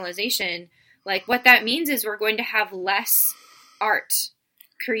marginalization, like, what that means is we're going to have less art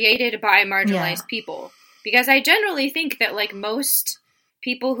created by marginalized people. Because I generally think that, like, most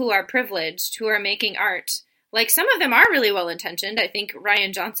people who are privileged, who are making art, like, some of them are really well-intentioned. I think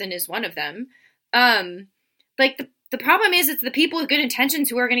Ryan Johnson is one of them. Like, the problem is it's the people with good intentions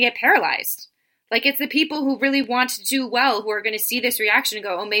who are going to get paralyzed. Like, it's the people who really want to do well who are going to see this reaction and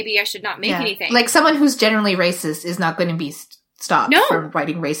go, oh, maybe I should not make anything. Like, someone who's generally racist is not going to be stopped from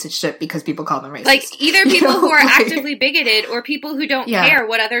writing racist shit because people call them racist. Like, either people who are actively bigoted or people who don't care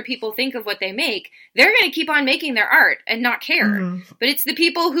what other people think of what they make, they're going to keep on making their art and not care. But it's the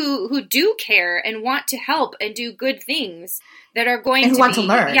people who do care and want to help and do good things that are going to want to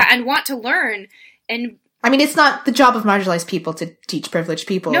learn. Yeah, and want to learn. And I mean, it's not the job of marginalized people to teach privileged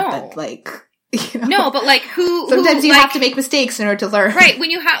people. No. But, like, you know, no, but, like, sometimes you have to make mistakes in order to learn. Right,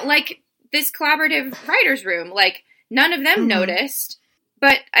 when you have, like, this collaborative writer's room, like, none of them noticed,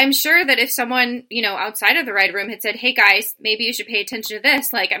 but I'm sure that if someone, you know, outside of the writer room had said, hey guys, maybe you should pay attention to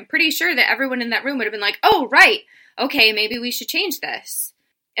this, like, I'm pretty sure that everyone in that room would have been like, oh, right, okay, maybe we should change this.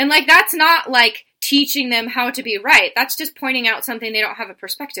 And, like, that's not, like, teaching them how to be right. That's just pointing out something they don't have a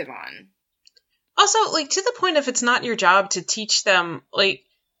perspective on. Also, like, to the point of it's not your job to teach them, like,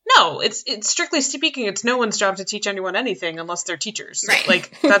 no, it's strictly speaking, it's no one's job to teach anyone anything unless they're teachers. Right.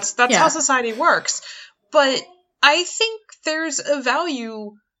 Like, that's how society works. But I think there's a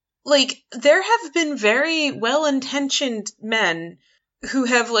value, like, there have been very well-intentioned men who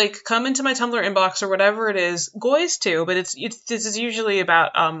have, like, come into my Tumblr inbox or whatever it is, goys too, but this is usually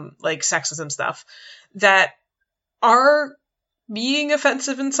about, like, sexism stuff, that are being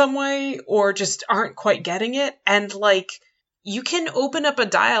offensive in some way or just aren't quite getting it, and, like, you can open up a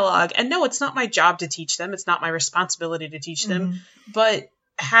dialogue, and no, it's not my job to teach them, it's not my responsibility to teach them, but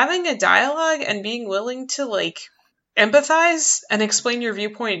having a dialogue and being willing to, like, empathize and explain your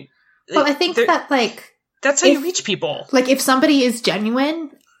viewpoint. Well, I think that, like, that's how you reach people. Like, if somebody is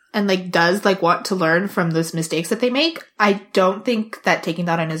genuine and, like, does, like, want to learn from those mistakes that they make, I don't think that taking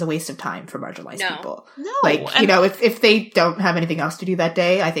that on is a waste of time for marginalized people. No. Like, you know, if they don't have anything else to do that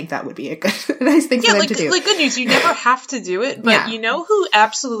day, I think that would be a nice thing for them to do. Like, good news, you never have to do it, but you know who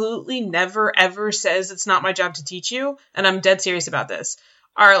absolutely never, ever says it's not my job to teach you, and I'm dead serious about this,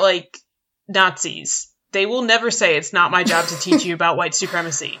 are, like, Nazis. They will never say it's not my job to teach you about white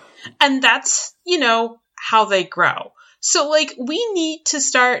supremacy. And that's, you know, how they grow. So, like, we need to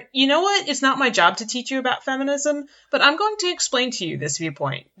start, you know what? It's not my job to teach you about feminism, but I'm going to explain to you this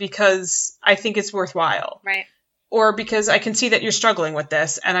viewpoint because I think it's worthwhile. Right. Or because I can see that you're struggling with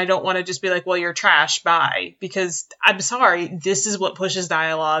this, and I don't want to just be like, well, you're trash, bye. Because, I'm sorry, this is what pushes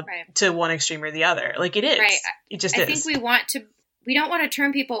dialogue to one extreme or the other. Like, it is. Right. It just is. I think we don't want to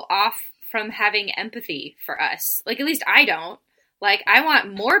turn people off from having empathy for us. Like, at least I don't. Like, I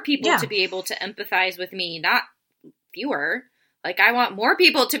want more people to be able to empathize with me, not fewer. Like, I want more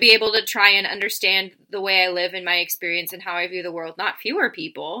people to be able to try and understand the way I live and my experience and how I view the world, not fewer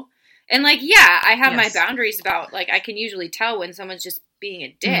people. And, like, yeah, I have my boundaries about, like, I can usually tell when someone's just being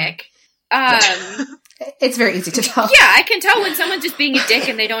a dick. It's very easy to tell. Yeah, I can tell when someone's just being a dick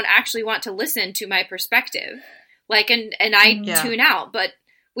and they don't actually want to listen to my perspective. Like, and I tune out. But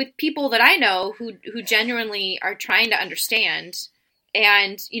with people that I know who genuinely are trying to understand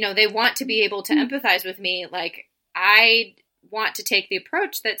and, you know, they want to be able to empathize with me, like, I want to take the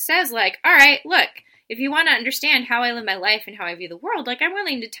approach that says, like, all right, look, if you want to understand how I live my life and how I view the world, like, I'm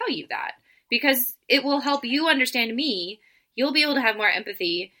willing to tell you that because it will help you understand me. You'll be able to have more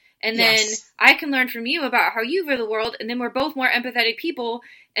empathy. And then I can learn from you about how you view the world. And then we're both more empathetic people.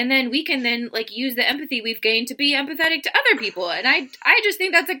 And then we can then, like, use the empathy we've gained to be empathetic to other people. And I just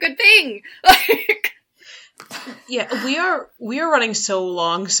think that's a good thing. Like, Yeah, we are running so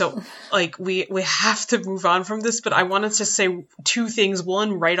long, so like we have to move on from this, but I wanted to say two things.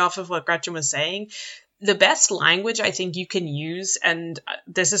 One, right off of what Gretchen was saying, the best language I think you can use, and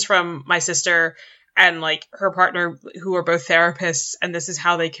this is from my sister and like her partner, who are both therapists, and this is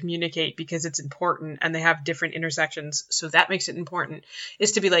how they communicate because it's important and they have different intersections, so that makes it important,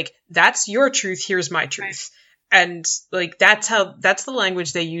 is to be like, that's your truth, here's my truth. Right. And like that's the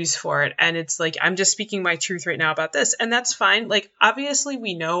language they use for it. And it's like, I'm just speaking my truth right now about this. And that's fine. Like, obviously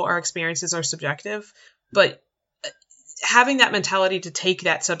we know our experiences are subjective, but having that mentality to take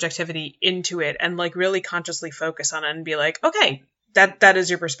that subjectivity into it and like really consciously focus on it and be like, okay, that is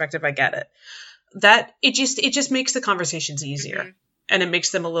your perspective. I get it. That it just makes the conversations easier. Mm-hmm. And it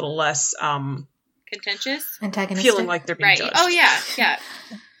makes them a little less contentious, antagonistic, feeling like they're being judged. Oh yeah.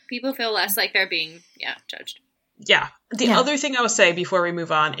 People feel less like they're being judged. Yeah. The other thing I will say before we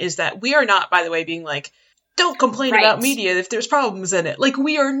move on is that we are not, by the way, being like, don't complain about media if there's problems in it. Like,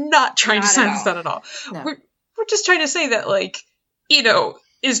 we are not trying to silence that at all. No. We're just trying to say that, like,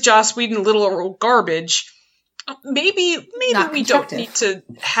 is Joss Whedon literal garbage? Maybe we don't need to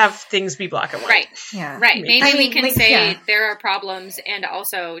have things be black and white. Right. Yeah. Right. Maybe we can say there are problems and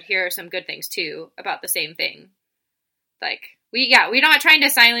also here are some good things too about the same thing. Like, we're not trying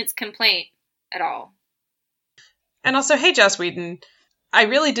to silence complaint at all. And also, hey, Joss Whedon, I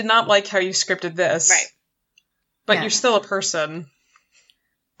really did not like how you scripted this. Right. But you're still a person.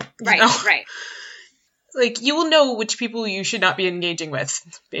 Right, right. Like, you will know which people you should not be engaging with,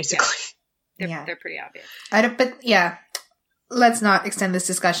 basically. Yeah. They're pretty obvious. Let's not extend this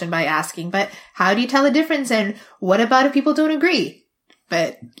discussion by asking, but how do you tell the difference? And what about if people don't agree?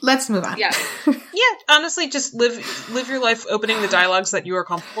 But let's move on. Yeah. Honestly, just live your life opening the dialogues that you are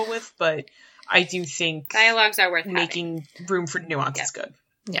comfortable with, but I do think dialogues are worth making room for nuance is good.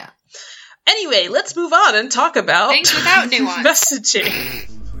 Yeah. Anyway, let's move on and talk about things without nuance. Messaging.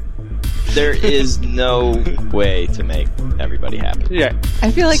 There is no way to make everybody happy. Yeah.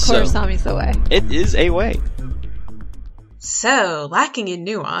 I feel like Korosami's the way. It is a way. So, lacking in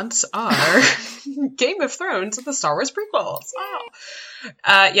nuance are Game of Thrones and the Star Wars prequels. Oh.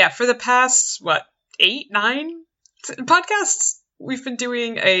 For the past, 8, 9 podcasts, we've been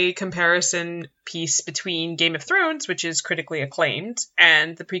doing a comparison piece between Game of Thrones, which is critically acclaimed,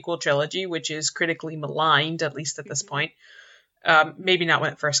 and the prequel trilogy, which is critically maligned, at least at this point. Maybe not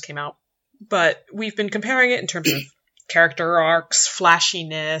when it first came out. But we've been comparing it in terms of character arcs,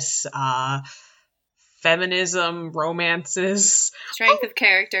 flashiness, feminism, romances. Strength of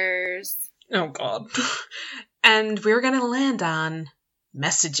characters. Oh, God. And we're going to land on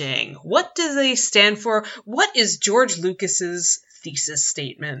messaging. What do they stand for? What is George Lucas's thesis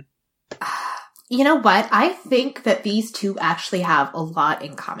statement? You know what? I think that these two actually have a lot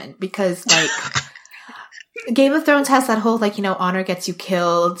in common because, Game of Thrones has that whole, honor gets you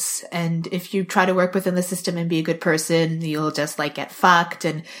killed, and if you try to work within the system and be a good person, you'll just, get fucked,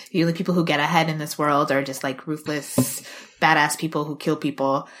 and the only people who get ahead in this world are just, ruthless, badass people who kill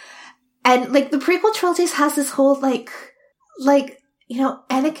people. And, the prequel trilogies has this whole,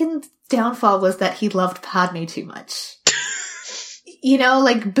 Anakin's downfall was that he loved Padme too much.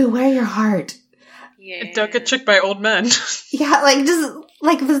 Beware your heart. Yeah. Don't get tricked by old men. Yeah,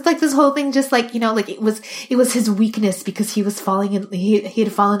 this whole thing, just it was his weakness because he had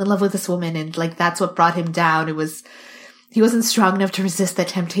fallen in love with this woman, and that's what brought him down. He wasn't strong enough to resist that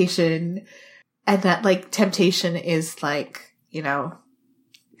temptation, and that temptation is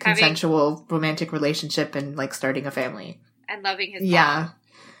consensual romantic relationship and starting a family and loving his mom.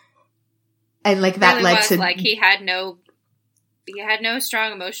 And that really led to he had no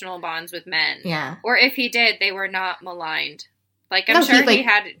strong emotional bonds with men. Yeah. Or if he did, they were not maligned. I'm sure he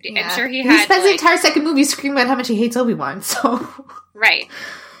had. Yeah. I'm sure he had. He spends the entire second movie screaming about how much he hates Obi-Wan. So. Right.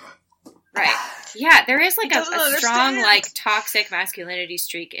 Yeah, there is a strong toxic masculinity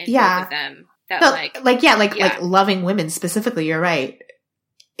streak in both of them. That loving women specifically. You're right.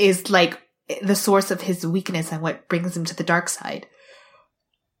 Is the source of his weakness and what brings him to the dark side.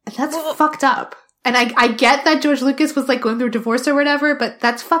 And that's fucked up. And I get that George Lucas was going through a divorce or whatever, but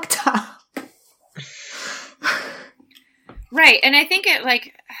that's fucked up. Right. And I think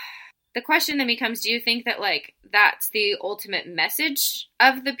the question then becomes, do you think that that's the ultimate message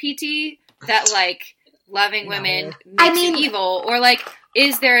of the PT? That loving women makes you evil? Or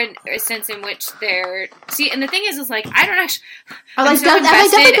is there a sense in which they're... See, and the thing is I don't actually... I'm so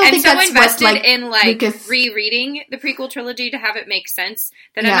invested in Lucas... rereading the prequel trilogy to have it make sense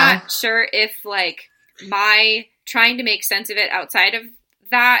that I'm not sure if my trying to make sense of it outside of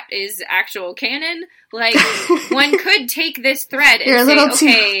that is actual canon. One could take this thread and say,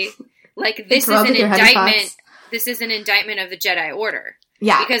 okay, like, this is an indictment. This is an indictment of the Jedi Order.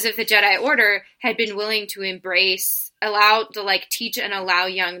 Yeah. Because if the Jedi Order had been willing to teach and allow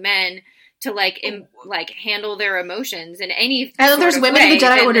young men to, handle their emotions in any and there's women way, in the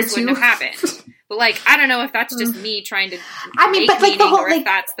Jedi Order this too. Wouldn't have happened. But, I don't know if that's just me trying to make but, meaning the whole, or if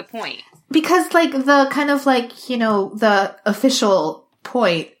that's the point. Because, the kind of, the official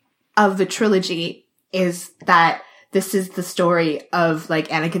point of the trilogy is that this is the story of,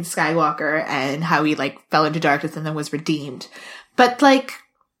 Anakin Skywalker and how he, fell into darkness and then was redeemed. But,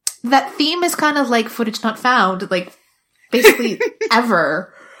 that theme is kind of footage not found, basically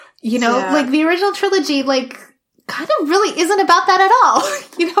ever. The original trilogy, kind of really isn't about that at all.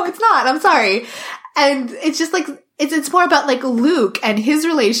 It's not. I'm sorry. And it's just, it's more about, Luke and his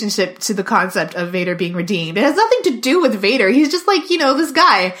relationship to the concept of Vader being redeemed. It has nothing to do with Vader. He's just, this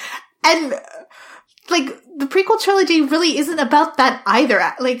guy. And, the prequel trilogy really isn't about that either.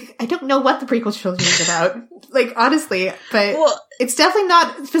 I don't know what the prequel trilogy is about. Honestly. But it's definitely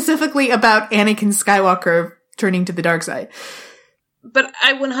not specifically about Anakin Skywalker turning to the dark side. But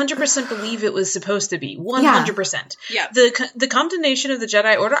I 100% believe it was supposed to be. 100%. Yeah. The condemnation of the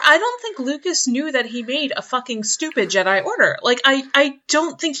Jedi Order, I don't think Lucas knew that he made a fucking stupid Jedi Order. I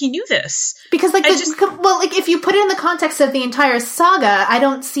don't think he knew this. Because, if you put it in the context of the entire saga, I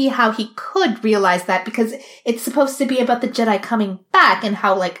don't see how he could realize that, because it's supposed to be about the Jedi coming back and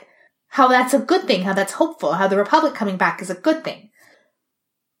how that's a good thing, how that's hopeful, how the Republic coming back is a good thing.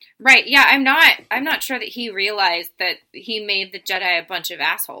 Right, yeah, I'm not sure that he realized that he made the Jedi a bunch of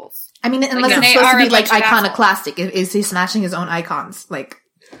assholes. I mean, unless it's supposed to be, iconoclastic. Is he smashing his own icons?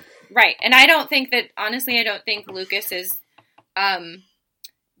 Right, and I don't think Lucas is, nuanced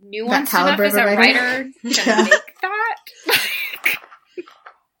enough as a writer to make that.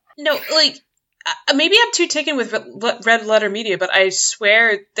 No, maybe I'm too taken with Red Letter Media, but I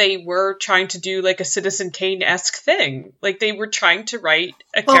swear they were trying to do a Citizen Kane-esque thing. They were trying to write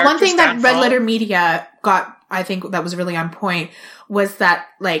a character's one thing that downfall. Red Letter Media got, I think that was really on point, was that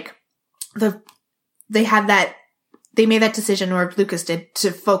they made that decision, or Lucas did, to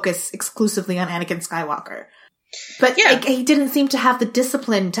focus exclusively on Anakin Skywalker. But he didn't seem to have the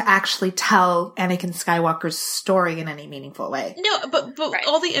discipline to actually tell Anakin Skywalker's story in any meaningful way. No, but right.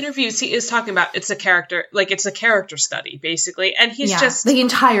 All the interviews he is talking about, it's a character study, basically. And he's just... The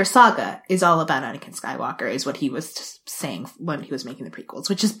entire saga is all about Anakin Skywalker, is what he was just saying when he was making the prequels,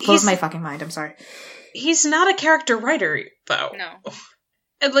 which just blows my fucking mind. I'm sorry. He's not a character writer, though. No.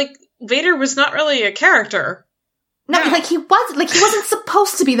 And, Vader was not really a character. No, he wasn't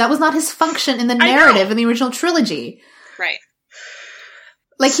supposed to be. That was not his function in the narrative in the original trilogy. Right.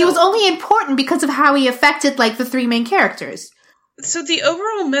 He was only important because of how he affected, the three main characters. So the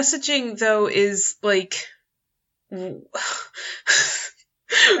overall messaging, though, is,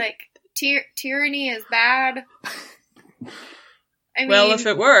 tyranny is bad. I mean, if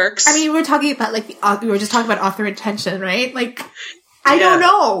it works. I mean, we're talking about, we were just talking about author intention, right? I don't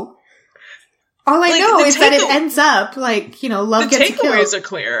know. All I know is that it ends up, love gets killed. The takeaways are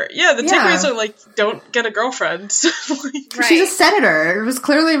clear. Yeah, the takeaways are, don't get a girlfriend. Right. She's a senator. It was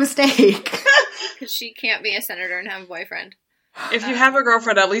clearly a mistake. Because she can't be a senator and have a boyfriend. If you have a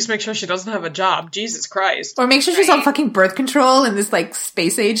girlfriend, at least make sure she doesn't have a job. Jesus Christ. Or make sure she's on fucking birth control in this,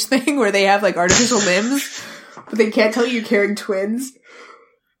 space age thing where they have, artificial limbs. But they can't tell you're carrying twins.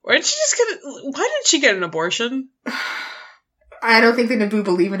 Why did she get an abortion? I don't think the Naboo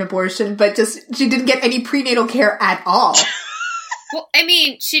believe in abortion, but she didn't get any prenatal care at all. Well, I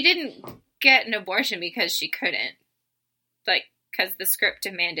mean, she didn't get an abortion because she couldn't. Because the script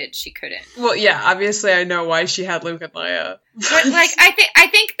demanded she couldn't. Well, yeah, obviously I know why she had Luke and Leia. But, I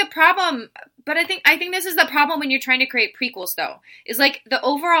think the problem, but I think this is the problem when you're trying to create prequels, though, is, the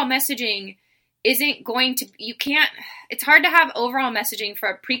overall messaging isn't going to, it's hard to have overall messaging for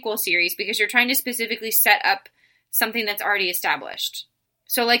a prequel series because you're trying to specifically set up something that's already established.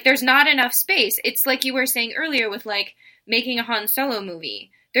 So, there's not enough space. It's like you were saying earlier with, making a Han Solo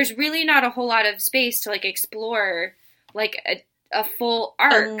movie. There's really not a whole lot of space to, explore, a full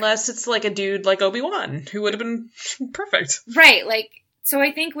arc. Unless it's, a dude like Obi-Wan, who would have been perfect. Right, so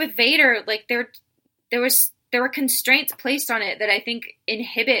I think with Vader, there were constraints placed on it that I think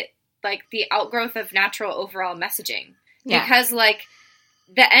inhibit, the outgrowth of natural overall messaging. Yeah. Because,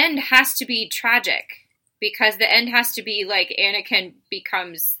 the end has to be tragic. Because the end has to be, Anakin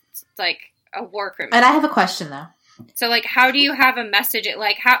becomes, a war criminal. And I have a question, though. So, how do you have a message?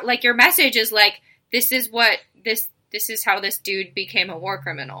 Your message is, this is what, this is how this dude became a war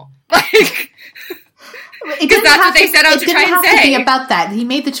criminal. Because that's what they set out to try and say. It didn't have to be about that. He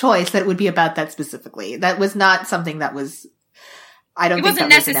made the choice that it would be about that specifically. That was not something that was... I don't think that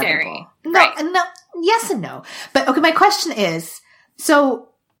was necessary. No, yes and no. But okay, my question is, so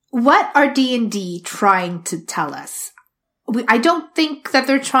what are D&D trying to tell us? I don't think that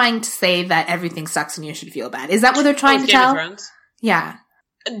they're trying to say that everything sucks and you should feel bad. Is that what they're trying to tell? Game of Thrones? Yeah.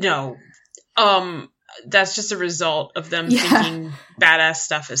 No. That's just a result of them thinking badass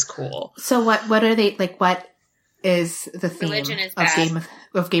stuff is cool. So what are they, like, what is the theme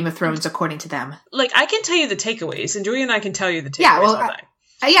of Game of Thrones according to them? Like, I can tell you the takeaways, and Julia and I can tell you the takeaways all day.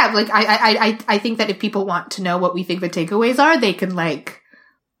 I think that if people want to know what we think the takeaways are, they can, like,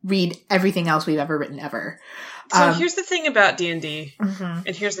 read everything else we've ever written ever. So here's the thing about D&D,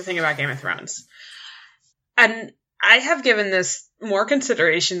 and here's the thing about Game of Thrones. And I have given this more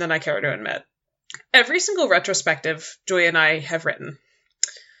consideration than I care to admit. Every single retrospective Julia and I have written,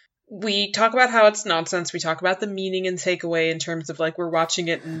 we talk about how it's nonsense. We talk about the meaning and takeaway in terms of, like, we're watching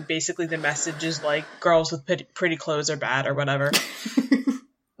it and basically the message is, like, girls with pretty clothes are bad or whatever.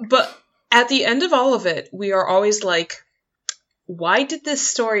 But at the end of all of it, we are always like, why did this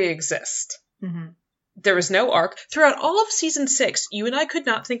story exist? Mm-hmm. There was no arc. Throughout all of season 6, you and I could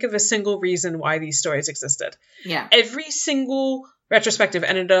not think of a single reason why these stories existed. Yeah. Every single retrospective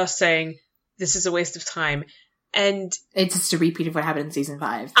ended us saying, this is a waste of time. And it's just a repeat of what happened in season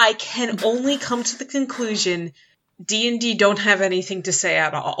 5. I can only come to the conclusion D&D don't have anything to say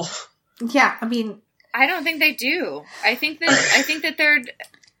at all. Yeah, I mean, I don't think they do. I think that they're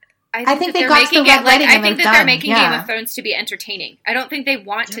making Game of Thrones to be entertaining. I don't think they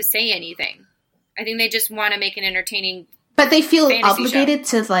want to say anything. I think they just want to make an entertaining. But they feel obligated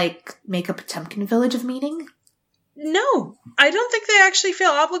to, like, make a Potemkin village of meaning? No, I don't think they actually feel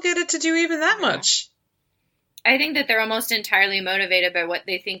obligated to do even that much. I think that they're almost entirely motivated by what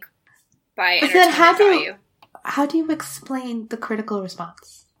they think by entertainment value. How do you explain the critical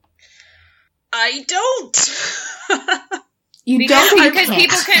response? I don't.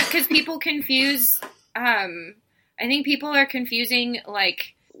 Because people confuse. I think people are confusing,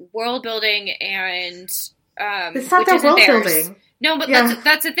 like, world building and it's not their world building. No, but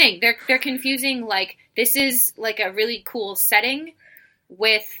that's the thing. They're confusing, like, this is, like, a really cool setting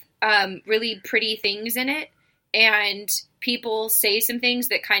with really pretty things in it, and people say some things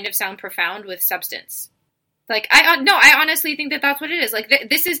that kind of sound profound with substance. Like, I honestly think that that's what it is. Like,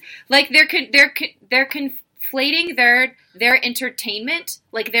 this is, like, they're conflating their entertainment,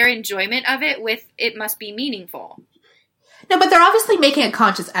 like, their enjoyment of it with it must be meaningful. No, but they're obviously making a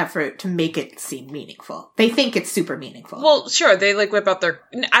conscious effort to make it seem meaningful. They think it's super meaningful. Well, sure, they, like, whip out their...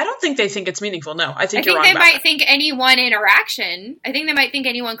 I don't think they think it's meaningful, no. I think they might think any one interaction, I think they might think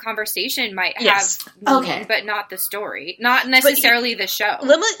any one conversation might have meaning, but not the story. Not necessarily the show.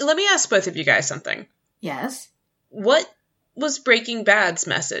 Let me ask both of you guys something. Yes? What was Breaking Bad's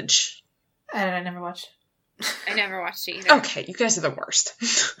message? I never watched. I never watched it either. Okay, you guys are the worst.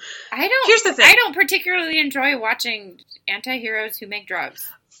 Here's the thing. I don't particularly enjoy watching anti-heroes who make drugs.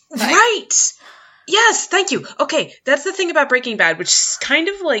 Right! Yes, thank you. Okay, that's the thing about Breaking Bad, which kind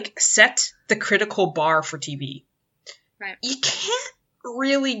of, like, set the critical bar for TV. Right. You can't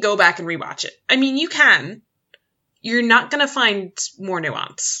really go back and rewatch it. I mean, you can. You're not going to find more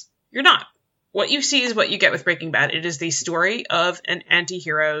nuance. You're not. What you see is what you get with Breaking Bad. It is the story of an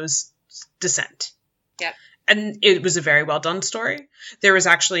anti-hero's descent. Yep. And it was a very well done story. There was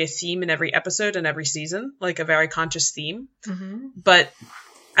actually a theme in every episode and every season, like a very conscious theme. Mm-hmm. But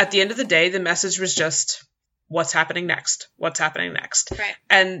at the end of the day, the message was just, what's happening next? What's happening next? Right.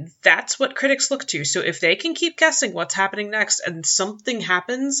 And that's what critics look to. So if they can keep guessing what's happening next and something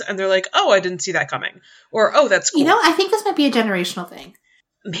happens and they're like, oh, I didn't see that coming. Or, oh, that's cool. You know, I think this might be a generational thing.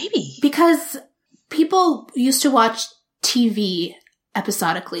 Maybe. Because people used to watch TV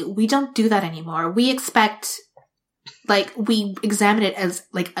episodically. We don't do that anymore. We expect, like, we examine it as,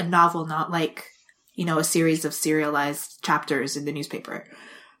 like, a novel, not like, you know, a series of serialized chapters in the newspaper.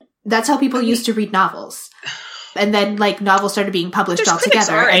 That's how people used to read novels. And then, like, novels started being published all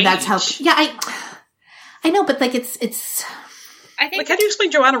together. And that's how... Yeah, I know, but, like, it's... I think, like, how do you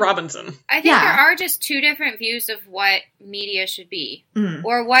explain Joanna Robinson? I think there are just two different views of what media should be,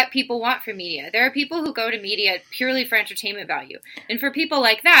 or what people want from media. There are people who go to media purely for entertainment value. And for people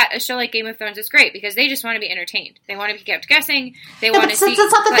like that, a show like Game of Thrones is great, because they just want to be entertained. They want to be kept guessing. They want to see...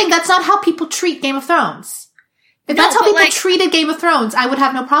 That's not the thing. That's not how people treat Game of Thrones. If that's how people treated Game of Thrones, I would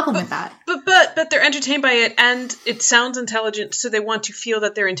have no problem with that. But they're entertained by it, and it sounds intelligent, so they want to feel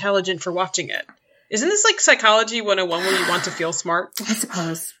that they're intelligent for watching it. Isn't this like Psychology 101 where you want to feel smart? I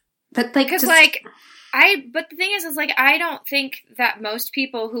suppose. But like, because but the thing is like, I don't think that most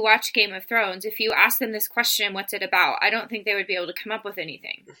people who watch Game of Thrones, if you ask them this question, what's it about? I don't think they would be able to come up with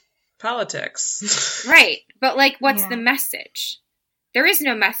anything. Politics. Right. But like, what's the message? there is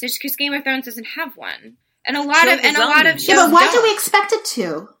no message because Game of Thrones doesn't have one. And a lot of shows Yeah, but why don't. do we expect it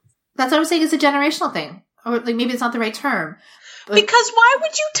to? That's what I'm saying is a generational thing. Or like maybe it's not the right term. But... Because why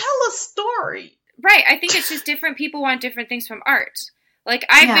would you tell a story? Right. I think it's just different people want different things from art. Like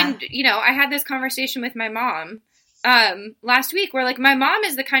I've been, I had this conversation with my mom last week where like my mom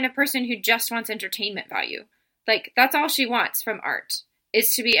is the kind of person who just wants entertainment value. Like that's all she wants from art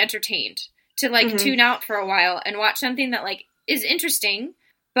is to be entertained, to like tune out for a while and watch something that like is interesting,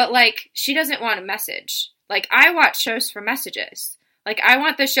 but like she doesn't want a message. Like I watch shows for messages. Like I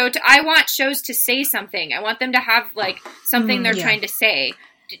want shows to say something. I want them to have like something they're trying to say,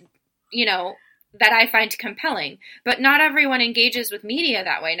 that I find compelling. But not everyone engages with media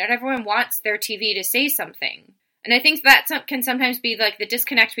that way. Not everyone wants their TV to say something. And I think that can sometimes be like the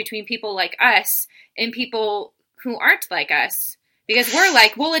disconnect between people like us and people who aren't like us. Because we're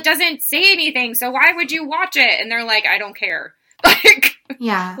like, well, it doesn't say anything, so why would you watch it? And they're like, I don't care. Like,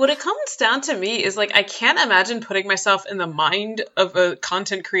 yeah. What it comes down to me is like, I can't imagine putting myself in the mind of a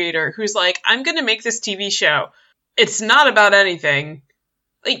content creator who's like, I'm going to make this TV show. It's not about anything.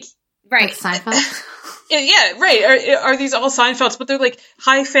 Like, right. Like Seinfeld? Yeah, right. Are these all Seinfelds? But they're like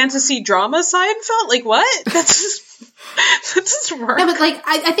high fantasy drama Seinfeld? Like what? That doesn't work. No, but like,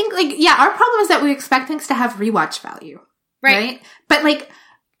 I think like, yeah, our problem is that we expect things to have rewatch value. Right? But like,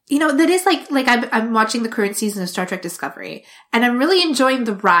 that is like I'm watching the current season of Star Trek Discovery and I'm really enjoying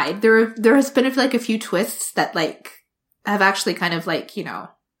the ride. There has been like a few twists that like have actually kind of like,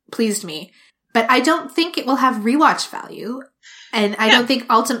 pleased me, but I don't think it will have rewatch value. And I don't think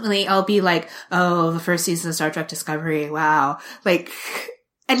ultimately I'll be like, oh, the first season of Star Trek Discovery. Wow. Like,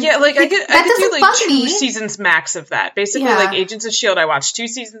 and yeah, like I could do like 2 me. seasons max of that. Basically, like Agents of S.H.I.E.L.D., I watched 2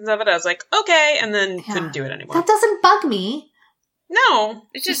 seasons of it. I was like, okay, and then couldn't do it anymore. That doesn't bug me. No.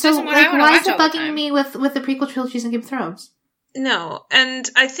 It just so, doesn't want like, to watch why is it all the bugging time. me with the prequel trilogies and Game of Thrones? No. And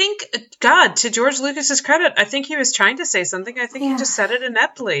I think, God, to George Lucas's credit, I think he was trying to say something. I think he just said it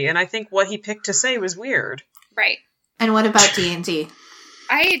ineptly. And I think what he picked to say was weird. Right. And what about D&D?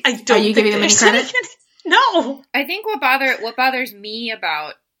 I don't Are you giving them any credit? No. I think what bothers me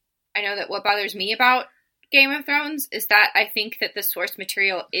about Game of Thrones is that I think that the source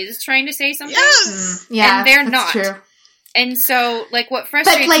material is trying to say something. Yes! Yeah, and they're that's not. True. And so, like, what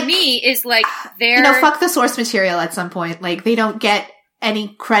frustrates me is, like, they're... fuck the source material at some point. Like, they don't get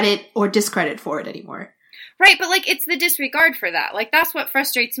any credit or discredit for it anymore. Right, but, like, it's the disregard for that. Like, that's what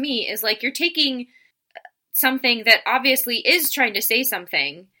frustrates me, is, like, you're taking something that obviously is trying to say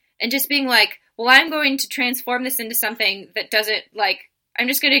something and just being like, well, I'm going to transform this into something that doesn't, like... I'm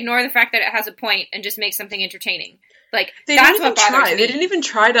just going to ignore the fact that it has a point and just make something entertaining. Like, that's what bothers me. They didn't even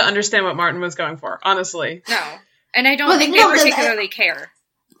try to understand what Martin was going for, honestly. No. And I don't think they particularly care.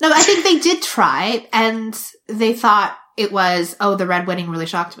 No, I think they did try, and they thought it was, the Red Wedding really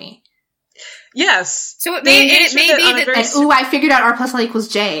shocked me. Yes. So it may be that... And, I figured out R plus L equals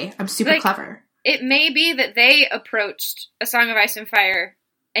J. I'm super clever. It may be that they approached A Song of Ice and Fire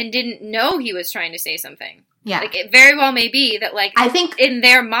and didn't know he was trying to say something. Yeah. Like, it very well may be that, like, I think in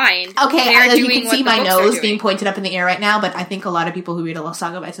their mind, okay, they're you doing can what see the my books nose are being doing. pointed up in the air right now, but I think a lot of people who read A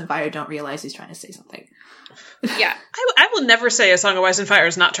Song of Ice and Fire don't realize he's trying to say something. Yeah. I will never say A Song of Ice and Fire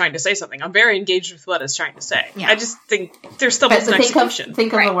is not trying to say something. I'm very engaged with what it's trying to say. Yeah. I just think there's still an execution.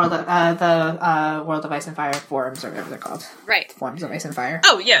 Think of the World of Ice and Fire forums, or whatever they're called. Right. Forums of Ice and Fire.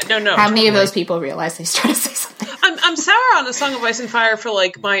 Oh, yeah, no. How many of those people realize he's trying to say something? I'm sour on A Song of Ice and Fire for,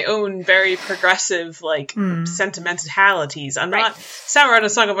 like, my own very progressive, like, sentimentalities. I'm not sour on A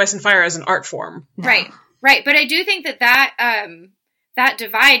Song of Ice and Fire as an art form. No. Right. But I do think that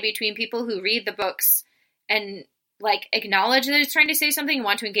divide between people who read the books and, like, acknowledge that it's trying to say something and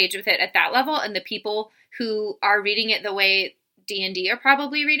want to engage with it at that level, and the people who are reading it the way D&D are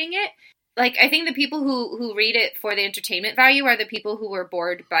probably reading it. Like, I think the people who read it for the entertainment value are the people who were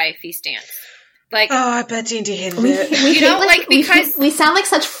bored by Feast Dance. Like, oh, I bet D&D hated it. Because we sound like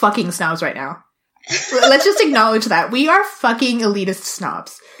such fucking snobs right now. Let's just acknowledge that. We are fucking elitist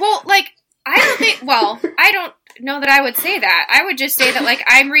snobs. Well, like, I don't know that I would say that. I would just say that, like,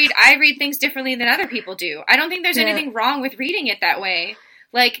 I read things differently than other people do. I don't think there's anything wrong with reading it that way.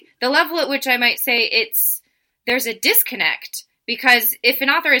 Like, the level at which I might say there's a disconnect, because if an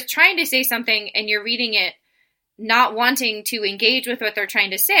author is trying to say something and you're reading it not wanting to engage with what they're trying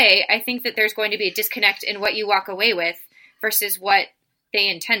to say, I think that there's going to be a disconnect in what you walk away with versus what they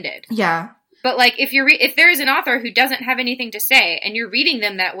intended. Yeah. But, like, if there is an author who doesn't have anything to say and you're reading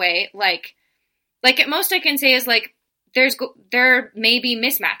them that way, like at most I can say is, like, there may be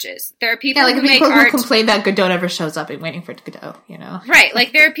mismatches. There are people like who people make art who complain that Godot never shows up and waiting for Godot, you know? Right,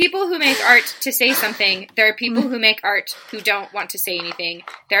 like there are people who make art to say something. There are people who make art who don't want to say anything.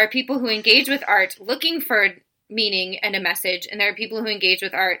 There are people who engage with art looking for meaning and a message, and there are people who engage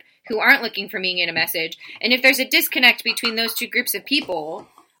with art who aren't looking for meaning and a message. And if there's a disconnect between those two groups of people,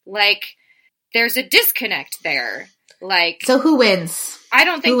 like, there's a disconnect there. Like, so who wins? I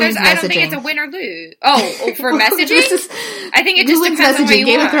don't think it's a win or lose. Oh, for messaging? I think it just depends on what you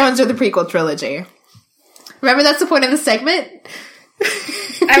Game want. of Thrones or the prequel trilogy. Remember, that's the point of the segment?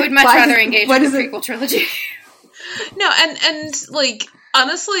 I would much rather engage with the prequel trilogy. No, and like,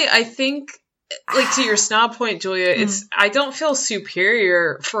 honestly, I think, like, to your snob point, Julia, I don't feel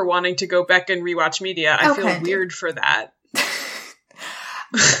superior for wanting to go back and rewatch media. I feel weird for that.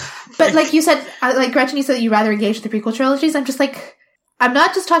 But like you said, like Gretchen, you said you'd rather engage with the prequel trilogies. I'm just like, I'm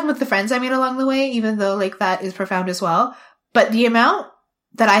not just talking about the friends I made along the way, even though like that is profound as well. But the amount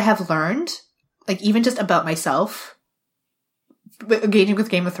that I have learned, like even just about myself, engaging with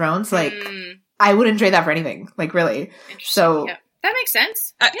Game of Thrones, like I wouldn't trade that for anything. Like really. So that makes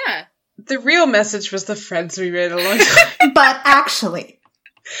sense. Yeah. The real message was the friends we made along the way. But actually,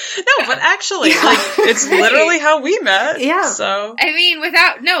 like, it's literally how we met. Yeah. So I mean,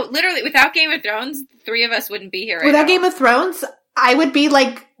 without Game of Thrones, three of us wouldn't be here right without now. Game of Thrones, I would be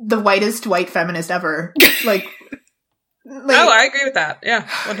like the whitest white feminist ever. Like oh, I agree with that. Yeah,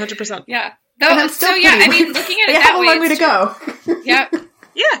 100%. Yeah. I mean, looking at it that way, I have a long way to go. Yeah.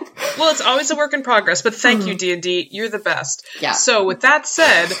 Yeah. Well, it's always a work in progress, but thank you, D&D. You're the best. Yeah. So, with that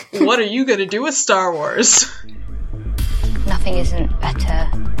said, what are you going to do with Star Wars? Nothing isn't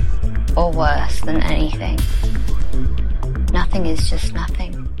better or worse than anything. Nothing is just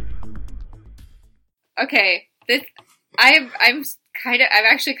nothing. Okay. I'm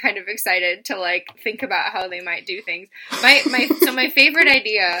actually kind of excited to like think about how they might do things. My favorite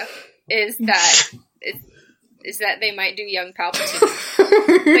idea is that they might do young Palpatine.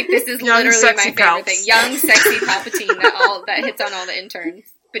 Like, this is young, literally my favorite thing. Young, sexy Palpatine that hits on all the interns.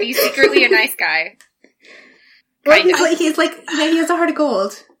 But he's secretly a nice guy. Well, he's like, he has a heart of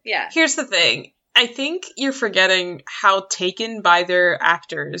gold. Yeah. Here's the thing. I think you're forgetting how taken by their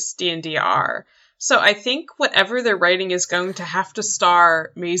actors D&D are. So I think whatever they're writing is going to have to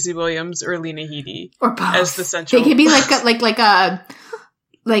star Maisie Williams or Lena Headey or both as the central. They could be like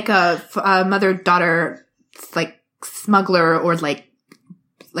a mother-daughter, like smuggler or like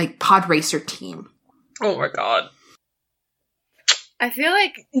pod racer team. Oh my god! I feel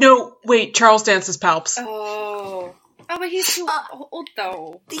like no. Wait, Charles Dance is Palps. Oh, but he's too old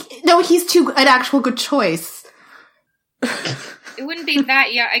though. No, he's an actual good choice. It wouldn't be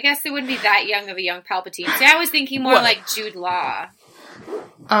that young. I guess it wouldn't be that young of a young Palpatine. See, I was thinking more like Jude Law.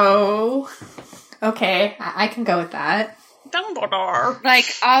 Oh, okay. I can go with that. Dumbledore. Like,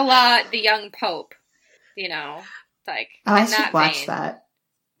 a la the young Pope. You know? Like, I should watch that.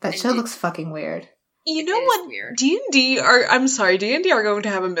 That show looks fucking weird. You know what? D&D are going to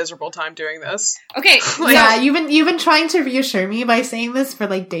have a miserable time doing this. Okay. Yeah, you've been trying to reassure me by saying this for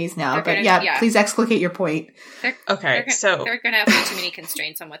like days now, but please exculpate your point. They're going to have way too many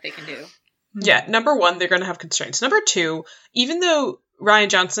constraints on what they can do. Yeah, number one, they're going to have constraints. Number two, even though Rian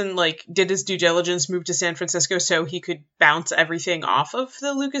Johnson like did his due diligence, moved to San Francisco so he could bounce everything off of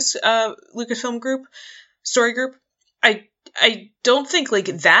the Lucasfilm story group, I don't think like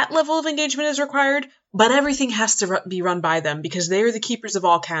that level of engagement is required, but everything has to be run by them because they are the keepers of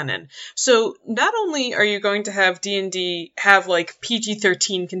all canon. So not only are you going to have D&D have like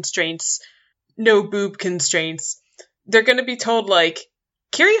PG-13 constraints, no boob constraints, they're going to be told like,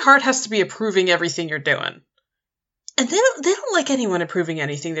 Carrie Hart has to be approving everything you're doing. And they don't like anyone approving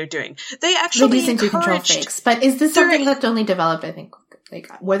anything they're doing. They actually control freaks. But is this something that's only developed, I think, like,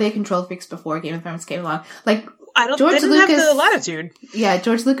 were they control freaks before Game of Thrones came along? Like, they didn't have the latitude. Yeah,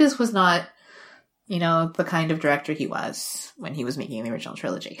 George Lucas was not, the kind of director he was when he was making the original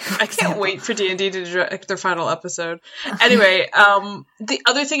trilogy. I can't wait for D&D to direct their final episode. Anyway, the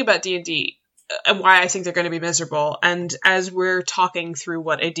other thing about D&D, and why I think they're going to be miserable, and as we're talking through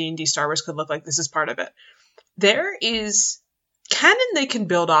what a D&D Star Wars could look like, this is part of it. There is canon they can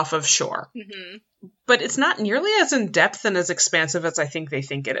build off of, sure. Mm-hmm. But it's not nearly as in-depth and as expansive as I think they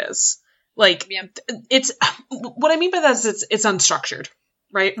think it is. Like, it's... What I mean by that is it's unstructured,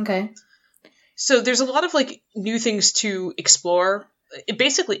 right? Okay. So there's a lot of, like, new things to explore.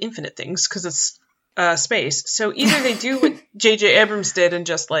 Basically infinite things, because it's space. So either they do what J.J. Abrams did and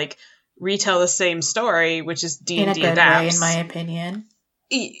just, like, retell the same story, which is D&D adapts. In a good way, in my opinion.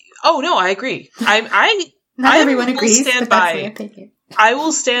 Oh, no, I agree. Not everyone agrees, but that's my opinion. I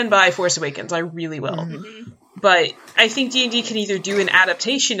will stand by Force Awakens. I really will. Mm-hmm. But I think D&D can either do an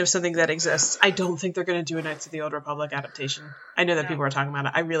adaptation of something that exists. I don't think they're going to do a Knights of the Old Republic adaptation. I know that people are talking about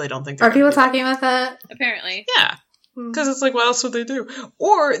it. I really don't think they're Are people talking about that? Apparently. Yeah. Because it's like, what else would they do?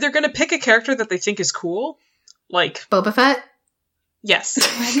 Or they're going to pick a character that they think is cool. Like... Boba Fett? Yes.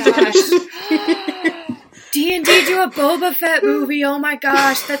 Oh my gosh. D&D do a Boba Fett movie. Oh my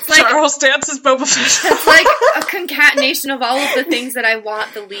gosh. That's like... Charles Dance is Boba Fett. That's like a concatenation of all of the things that I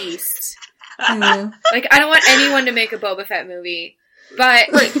want the least. Like, I don't want anyone to make a Boba Fett movie. But...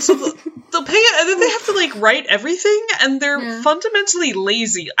 Right, so they'll pay it, and then they have to, like, write everything, and they're fundamentally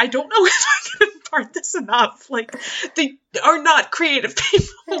lazy. I don't know if I can impart this enough. Like, they are not creative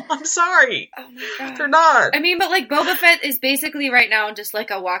people. I'm sorry. Oh my god. They're not. I mean, but, like, Boba Fett is basically right now just,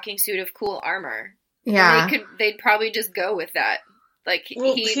 like, a walking suit of cool armor. Yeah. They'd probably just go with that. Like,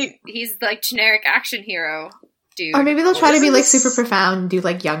 Well, he's, like, generic action hero dude. Or maybe they'll try to be, like, super profound and do,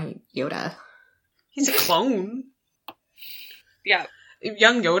 like, young Yoda. He's a clone. Yeah.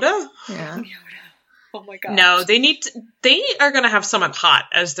 Young Yoda? Yeah. Yoda. Oh my god. No, they are going to have someone hot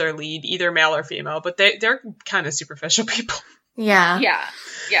as their lead, either male or female, but they're kind of superficial people. Yeah. Yeah.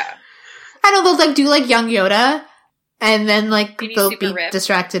 Yeah. I know they'll, like, do, like, young Yoda, and then, like, Maybe they'll super be ripped.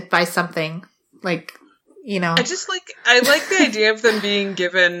 distracted by something. Like, you know. I like the idea of them being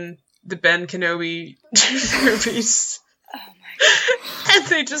given the Ben Kenobi movies. Oh my god. And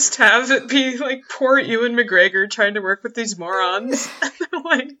they just have it be, like, poor Ewan McGregor trying to work with these morons.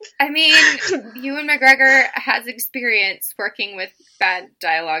 Like, I mean, Ewan McGregor has experience working with bad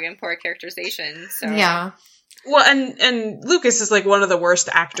dialogue and poor characterization, so... Yeah. well, and Lucas is, like, one of the worst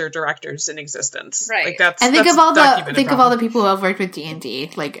actor-directors in existence. Right. Like, that's And think that's of all documented the problem. people who have worked with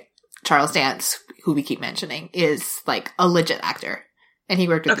D&D, like Charles Dance, who we keep mentioning, is like a legit actor, and he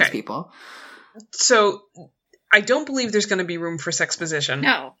worked with these people. So I don't believe there's going to be room for sexposition.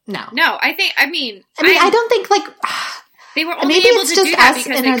 No. No. I mean, I don't think like they were only maybe able it's to just do that us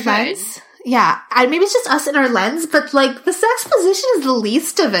because in they our could. lens. Yeah, maybe it's just us in our lens, but like the sex position is the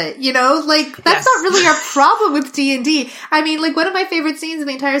least of it, you know? Like that's not really our problem with D&D. I mean, like one of my favorite scenes in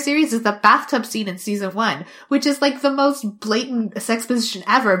the entire series is the bathtub scene in season 1, which is like the most blatant sex position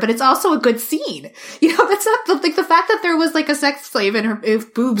ever, but it's also a good scene. You know, that's not like the fact that there was like a sex slave and her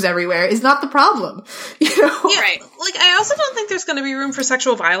boobs everywhere is not the problem. You know? Yeah, right. Like I also don't think there's going to be room for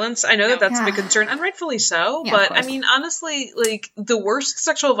sexual violence. I know that that's a big concern, and rightfully so. Yeah, but I mean, honestly, like the worst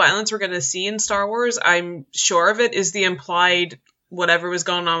sexual violence we're going to see in Star Wars, I'm sure of it, is the implied whatever was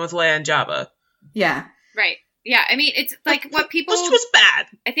going on with Leia and Jabba. Yeah. Right. Yeah. I mean, it's like what people... Which was bad.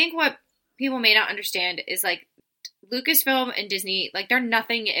 I think what people may not understand is like Lucasfilm and Disney, like they're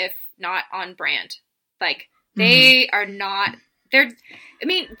nothing if not on brand. Like they are not... I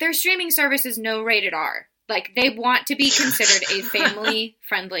mean, their streaming service is no rated R. Like they want to be considered a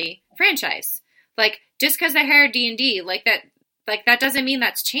family-friendly franchise. Like just because they hired D&D, like that doesn't mean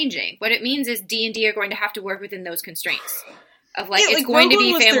that's changing. What it means is D&D are going to have to work within those constraints of like it's going to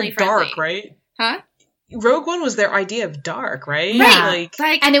be family friendly, dark, right? Huh? Rogue One was their idea of dark, right? Yeah.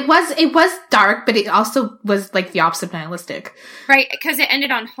 Like, and it was dark, but it also was like the opposite of nihilistic, right? Because it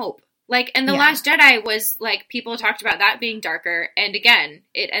ended on hope. Like, and The Last Jedi was like people talked about that being darker, and again,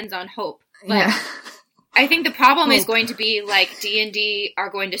 it ends on hope. But I think the problem is going to be like D&D are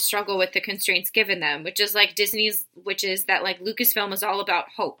going to struggle with the constraints given them, which is like Disney's, which is that like Lucasfilm is all about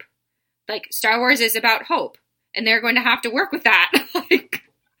hope. Like Star Wars is about hope, and they're going to have to work with that. Like,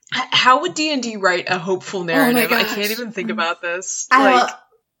 how would D&D write a hopeful narrative? I can't even think about this.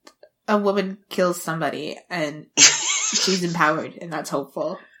 A woman kills somebody and she's empowered, and that's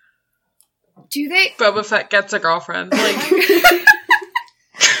hopeful. Do they? Boba Fett gets a girlfriend. Like, so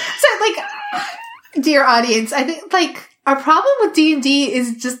like. Dear audience, I think, like, our problem with D&D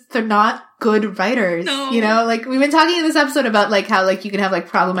is just they're not good writers. No. You know? Like, we've been talking in this episode about, like, how, like, you can have, like,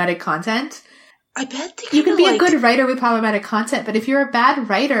 problematic content. I bet you can be a good writer with problematic content, but if you're a bad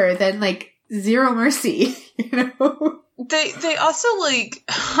writer, then, like, zero mercy. You know? They also, like,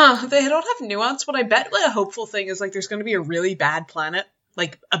 they don't have nuance. What I bet a hopeful thing is, like, there's going to be a really bad planet.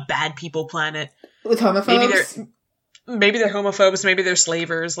 Like, a bad people planet. With homophobes? Maybe they're homophobes, maybe they're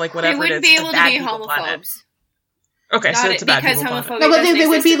slavers, like whatever it is. They wouldn't be able to be homophobes. Planet. Okay, so it's a bad people planet. No, but they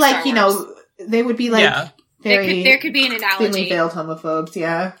would be like, you know, they would be like very... There could be an analogy. Thinly veiled homophones,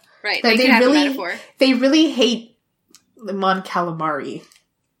 yeah. Right, they could have really, a metaphor. They really hate Mon Calamari.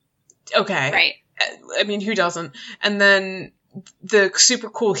 Okay. Right. I mean, who doesn't? And then the super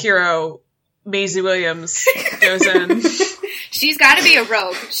cool hero, Maisie Williams, goes in. She's got to be a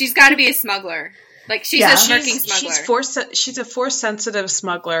rogue. She's got to be a smuggler. Like, she's a smirking smuggler. She's a force-sensitive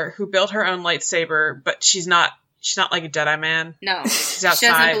smuggler who built her own lightsaber, but she's not like a Jedi man. No. She's outside. She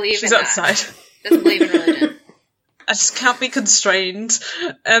doesn't believe she's in outside. That. Doesn't believe in religion. just can't be constrained.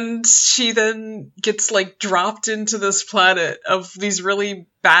 And she then gets, like, dropped into this planet of these really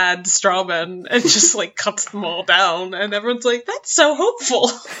bad straw men and just, like, cuts them all down. And everyone's like, that's so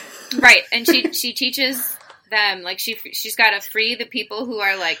hopeful. Right, and she teaches them, like, she's got to free the people who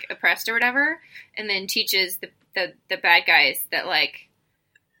are, like, oppressed or whatever, and then teaches the bad guys that, like,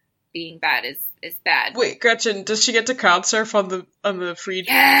 being bad is bad. Wait, Gretchen, does she get to crowd surf on the freed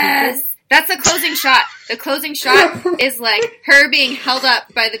people? That's the closing shot. The closing shot is, like, her being held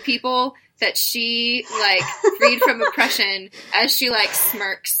up by the people that she, like, freed from oppression as she, like,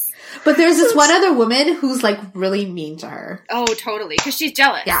 smirks. But there's this one other woman who's, like, really mean to her. Oh, totally. Because she's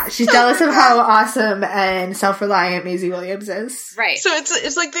jealous. Yeah, she's jealous of how awesome and self-reliant Maisie Williams is. Right. So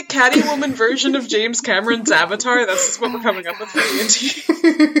it's like the catty woman version of James Cameron's Avatar. That's what we're coming up with for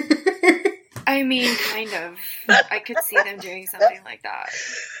D&D. I mean, kind of. I could see them doing something like that.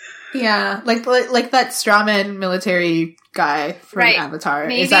 Yeah, like that strawman military guy from Avatar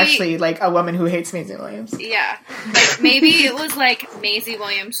is actually, like, a woman who hates Maisie Williams. Yeah. Like, maybe it was, like, Maisie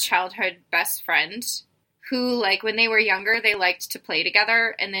Williams' childhood best friend who, like, when they were younger, they liked to play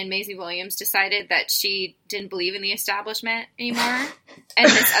together, and then Maisie Williams decided that she didn't believe in the establishment anymore, and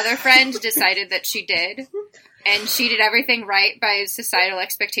this other friend decided that she did. And she did everything right by societal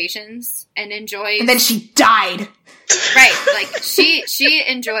expectations and enjoys... And then she died! Right, like, she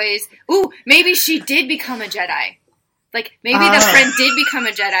enjoys... Ooh, maybe she did become a Jedi. Like, maybe the friend did become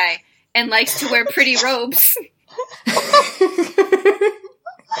a Jedi and likes to wear pretty robes.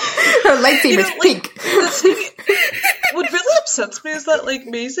 Her lightsaber's pink. What really upsets me is that, like,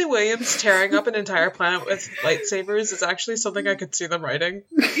 Maisie Williams tearing up an entire planet with lightsabers is actually something I could see them writing.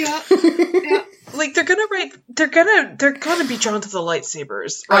 Yeah. Like, they're gonna be drawn to the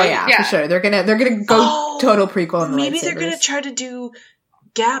lightsabers, right? Oh yeah, for sure. They're gonna go total prequel on the maybe lightsabers. They're gonna try to do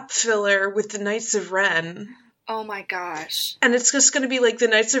gap filler with the Knights of Ren. Oh my gosh. And it's just gonna be like the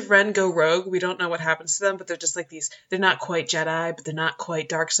Knights of Ren go rogue. We don't know what happens to them, but they're just like these, they're not quite Jedi, but they're not quite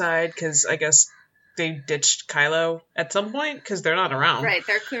dark side, because I guess they ditched Kylo at some point, because they're not around. Right,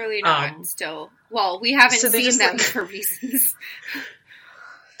 they're clearly not still. Well, we haven't seen them for reasons.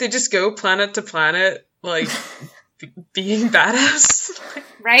 They just go planet to planet, like, being badass.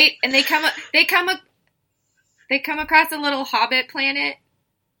 Right? And they come across a little hobbit planet,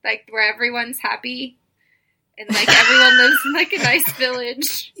 like, where everyone's happy. And, like, everyone lives in, like, a nice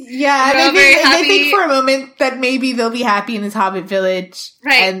village. Yeah, and they think for a moment that maybe they'll be happy in this hobbit village.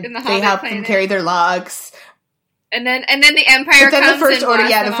 Right, and in the they hobbit help planet. them carry their logs. And then the Empire comes the First Order,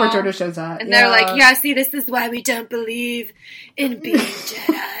 and the First Order shows up. And they're like, yeah, see, this is why we don't believe in being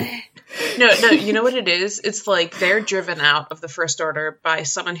Jedi. No, you know what it is? It's like they're driven out of the First Order by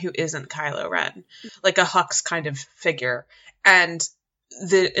someone who isn't Kylo Ren. Like a Hux kind of figure. And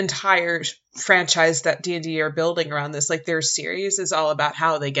the entire franchise that D&D are building around this, like their series, is all about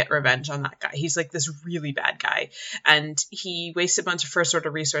how they get revenge on that guy. He's like this really bad guy, and he wastes a bunch of First Order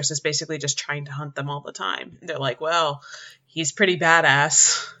resources basically just trying to hunt them all the time. They're like, well, he's pretty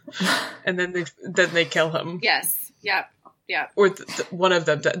badass, and then they kill him. Yes. Yep. Or one of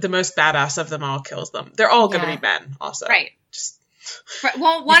them, the most badass of them all, kills them. They're all going to be men, also. Right. Right.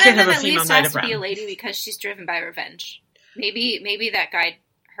 Well, one of them at least has to be a lady because she's driven by revenge. Maybe that guy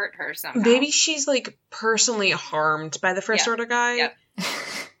hurt her somehow. Maybe she's, like, personally harmed by the First Order guy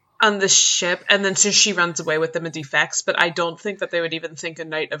on the ship, and then so she runs away with them and defects, but I don't think that they would even think a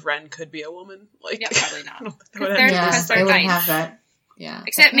Knight of Ren could be a woman. Like, probably not. They wouldn't have that. Yeah.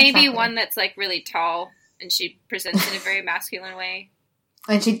 Except maybe one that's, like, really tall, and she presents in a very masculine way.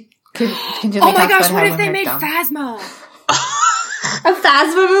 And she could continue oh my gosh, what if they made Phasma? A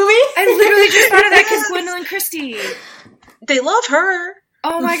Phasma movie? I literally just thought of that because Gwendolyn Christie. They love her.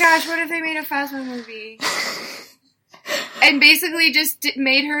 Oh my gosh, what if they made a Phasma movie? And basically just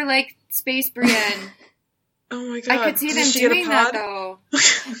made her like Space Brienne. Oh my god. I could see them doing that though.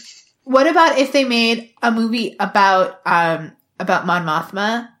 What about if they made a movie about Mon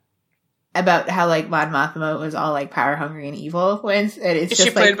Mothma? About how, like, Mon Mothma was all, like, power-hungry and evil. And it's just,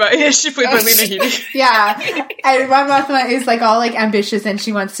 she played by Lena Headey. Yeah. And Mon Mothma is, like, all, like, ambitious, and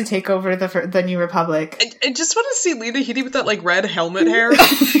she wants to take over the New Republic. I just want to see Lena Headey with that, like, red helmet hair. And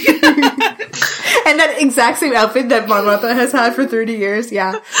that exact same outfit that Mon Mothma has had for 30 years,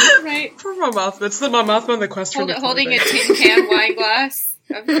 yeah. Right. For Mon Mothma. It's the Mon Mothma in the Quest for Nicole. Holding a tin can wine glass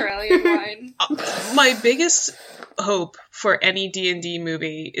of Corellian wine. My biggest hope for any D&D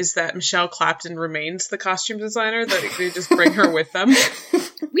movie is that Michelle Clapton remains the costume designer, that they just bring her with them. We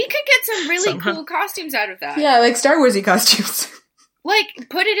could get some really cool costumes out of that. Yeah, like Star Wars-y costumes. Like,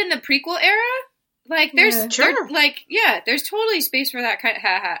 put it in the prequel era? Like, there's, there's totally space for that kind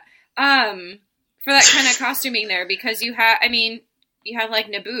of, for that kind of costuming there, because you have like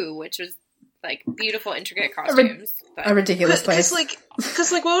Naboo, which was like beautiful, intricate costumes. A ridiculous place.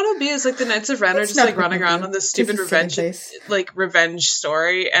 Because what would it be is like the Knights of Ren are just like running around on this stupid revenge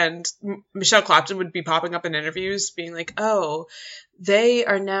story, and Michelle Clapton would be popping up in interviews being like, oh, they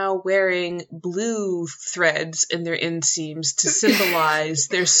are now wearing blue threads in their inseams to symbolize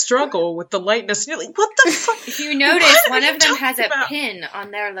their struggle with the lightness. And you're like, what the fuck? If you notice, one of them has a pin on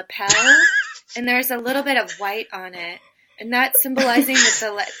their lapel, and there's a little bit of white on it. And that's symbolizing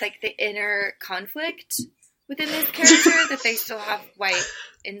the inner conflict within this character, that they still have white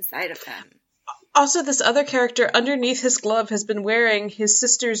inside of them. Also, this other character underneath his glove has been wearing his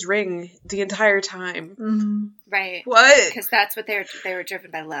sister's ring the entire time. Mm-hmm. Right. What? Because that's what they were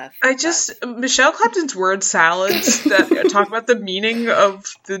driven by love. Michelle Clapton's word salads that talk about the meaning of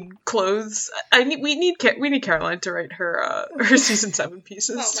the clothes. We need Caroline to write her season 7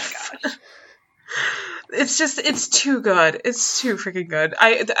 pieces. Oh my gosh. It's too good. It's too freaking good.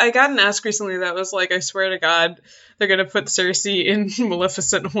 I got an ask recently that was like, I swear to God, they're gonna put Cersei in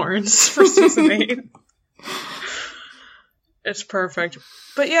Maleficent horns for season 8. It's perfect.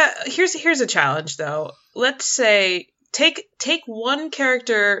 But yeah, here's a challenge though. Let's say take one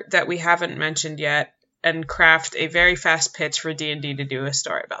character that we haven't mentioned yet and craft a very fast pitch for D&D to do a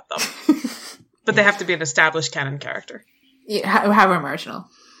story about them. But they have to be an established canon character. Yeah, however marginal.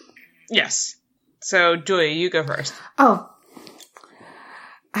 Yes. So, Julia, you go first. Oh.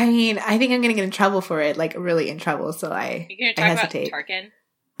 I mean, I think I'm going to get in trouble for it, like really in trouble, so I You're going to talk hesitate. about Tarkin?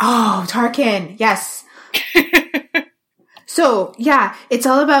 Oh, Tarkin, yes. So, yeah, it's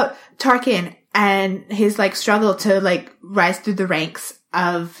all about Tarkin and his like struggle to like rise through the ranks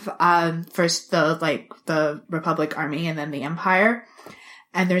of first the Republic Army and then the Empire.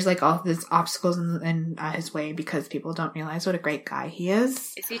 And there's like all these obstacles in his way because people don't realize what a great guy he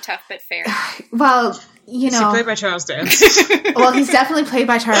is. Is he tough but fair? Well, you know. Is he played by Charles Dance? Well, he's definitely played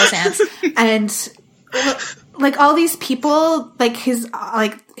by Charles Dance. And like all these people, like his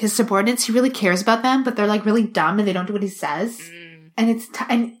subordinates, he really cares about them, but they're like really dumb and they don't do what he says. Mm. And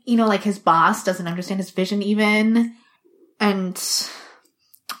and you know, like his boss doesn't understand his vision even. And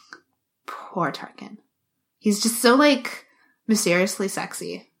poor Tarkin. He's just so like mysteriously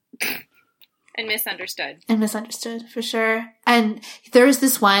sexy. And misunderstood. And misunderstood, for sure. And there was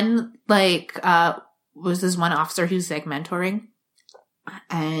this one, was this one officer who's, like, mentoring.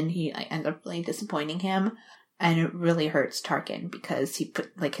 And he ended up really disappointing him. And it really hurts Tarkin because he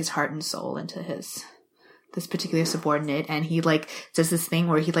put, like, his heart and soul into this particular subordinate. And he, like, does this thing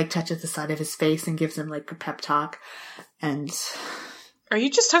where he, like, touches the side of his face and gives him, like, a pep talk. And... Are you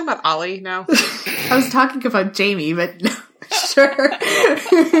just talking about Ollie now? I was talking about Jamie, but... Sure.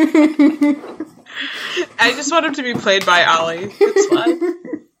 I just want him to be played by Ollie. It's fine.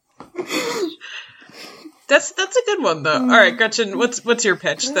 That's a good one though. All right, Gretchen, what's your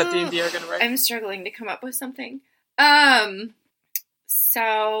pitch that D&D are going to write? I'm struggling to come up with something. So,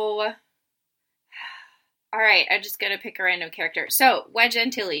 all right, I'm just going to pick a random character. So, Wedge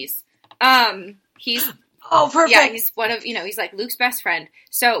Antilles. He's perfect. Yeah, he's one of, he's like Luke's best friend.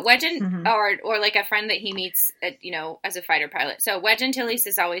 So Wedge or like a friend that he meets at, as a fighter pilot. So Wedge Antilles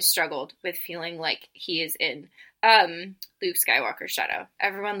has always struggled with feeling like he is in Luke Skywalker's shadow.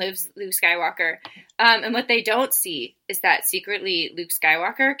 Everyone loves Luke Skywalker. And what they don't see is that secretly Luke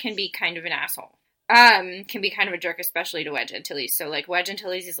Skywalker can be kind of an asshole. Can be kind of a jerk, especially to Wedge Antilles. So like Wedge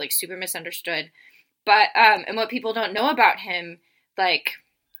Antilles is like super misunderstood. But and what people don't know about him, like,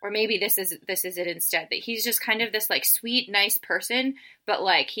 or maybe this is it instead, that he's just kind of this like sweet, nice person, but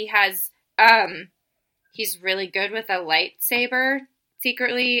like he has he's really good with a lightsaber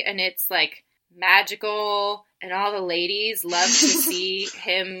secretly, and it's like magical, and all the ladies love to see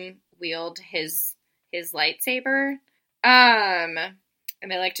him wield his lightsaber. And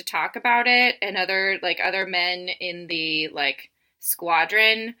they like to talk about it, and other men in the like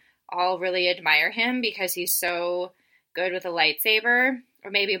squadron all really admire him because he's so good with a lightsaber. Or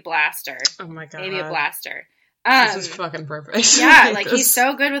maybe a blaster. Oh my god. Maybe a blaster. This is fucking perfect. Yeah, like he's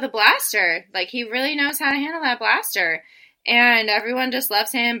so good with a blaster. Like he really knows how to handle that blaster. And everyone just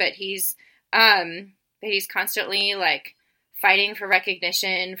loves him, but he's constantly like fighting for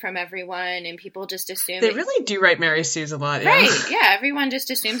recognition from everyone, and people just assume they really do write Mary Sue's a lot, yeah. Right, yeah. Everyone just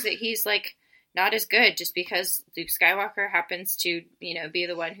assumes that he's like not as good just because Luke Skywalker happens to, be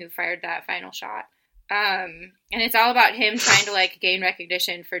the one who fired that final shot. And it's all about him trying to like gain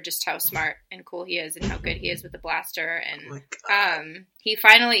recognition for just how smart and cool he is and how good he is with the blaster. And he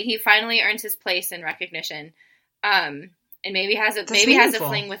finally earns his place in recognition. And maybe has a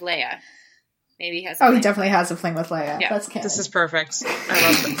fling with Leia. Maybe he has. He definitely has a fling with Leia. Yeah. That's canon. This is perfect.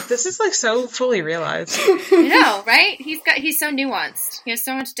 I love it. This is like so fully realized. You know, right? He's so nuanced. He has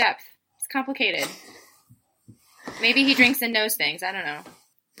so much depth. It's complicated. Maybe he drinks and knows things. I don't know.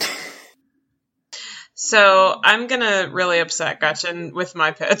 So I'm gonna really upset Gretchen with my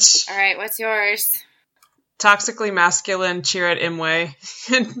pitch. All right, what's yours? Toxically masculine Chirrut Imwe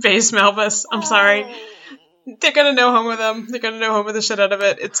and Baze Melvis. I'm sorry. They're gonna no homo them. They're gonna no homo the shit out of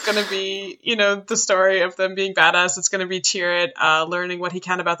it. It's gonna be, the story of them being badass. It's gonna be Chirrut learning what he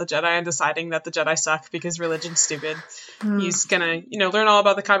can about the Jedi and deciding that the Jedi suck because religion's stupid. He's gonna, learn all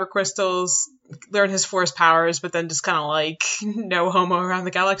about the kyber crystals, learn his force powers, but then just kind of like no homo around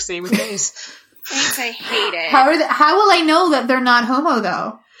the galaxy with Baze. Thanks, I hate it. How will I know that they're not homo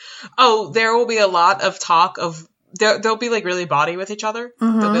though? Oh, there will be a lot of talk of they'll be like really bawdy with each other.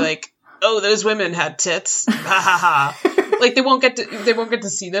 They'll be like, "Oh, those women had tits." Ha ha ha. Like they won't get to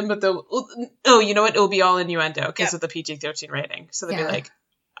see them, but they'll. Oh, you know what? It'll be all innuendo because of the PG-13 rating. So they'll be like,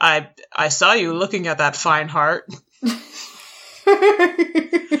 "I saw you looking at that fine heart."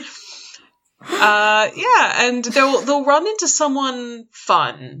 And they'll run into someone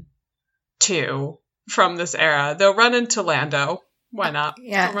fun too from this era. They'll run into Lando. Why not?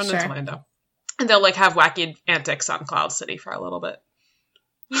 Yeah, they'll run into Lando, and they'll like have wacky antics on Cloud City for a little bit.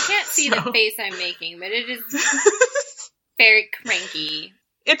 You can't see the face I'm making, but it is very cranky.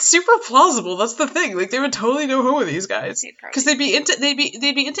 It's super plausible. That's the thing. Like they would totally know who are these guys because they'd be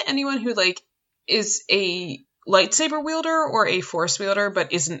into anyone who like is a lightsaber wielder or a force wielder,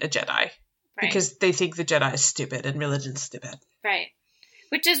 but isn't a Jedi because they think the Jedi is stupid and religion's stupid. Right.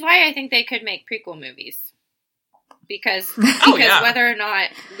 Which is why I think they could make prequel movies. Because whether or not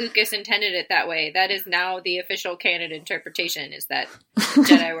Lucas intended it that way, that is now the official canon interpretation, is that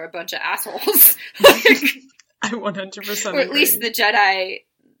Jedi were a bunch of assholes. I 100% Or at least the Jedi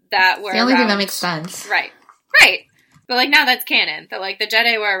that were the only around. thing that makes sense. Right. But like now that's canon. That like the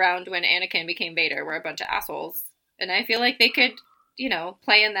Jedi were around when Anakin became Vader were a bunch of assholes. And I feel like they could,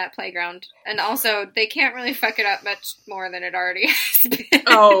 play in that playground. And also, they can't really fuck it up much more than it already has been.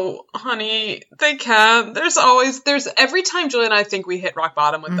 Oh, honey, they can. There's every time Julia and I think we hit rock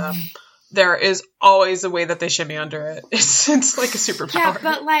bottom with them, there is always a way that they shimmy under it. It's like a superpower. Yeah,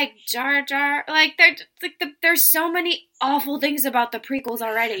 but like Jar Jar, like there's so many awful things about the prequels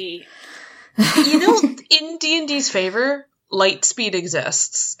already. In D&D's favor, light speed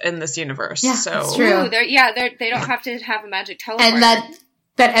exists in this universe. Yeah, so that's true. They don't have to have a magic teleport. And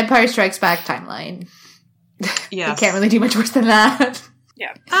that Empire Strikes Back timeline. Yes. They can't really do much worse than that.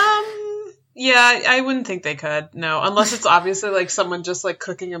 Yeah. Yeah, I wouldn't think they could. No, unless it's obviously like someone just like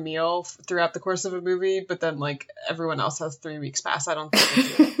cooking a meal throughout the course of a movie, but then like everyone else has 3 weeks pass. I don't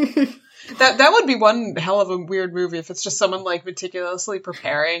think they do. That would be one hell of a weird movie if it's just someone like meticulously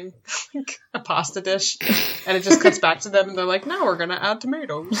preparing like a pasta dish and it just cuts back to them and they're like, now we're gonna add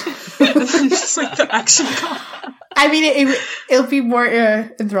tomatoes. And then just like the action comes. I mean, it'll be more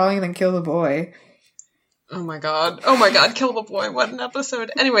enthralling than Kill the Boy. Oh my god, Kill the Boy, what an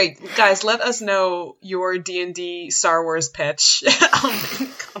episode. Anyway, guys, let us know your D&D Star Wars pitch in the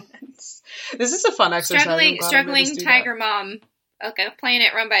comments. This is a fun exercise. Struggling tiger mom. Okay,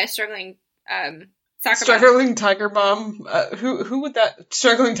 planet run by a struggling soccer struggling mom. tiger mom. Who would that?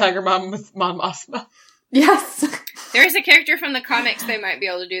 Struggling tiger mom with Mon Mothma. Yes. There is a character from the comics they might be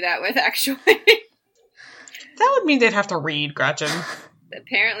able to do that with, actually. That would mean they'd have to read, Gretchen.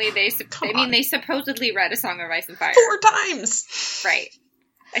 Apparently, they supposedly read A Song of Ice and Fire 4 times. Right.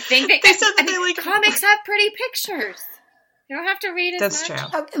 I think they said that they like comics have pretty pictures. You don't have to read as much.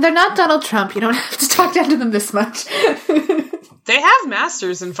 That's true. They're not Donald Trump. You don't have to talk down to them this much. They have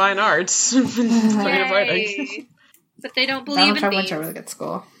masters in fine arts. Writing. But they don't believe Donald in Trump these. went to a really good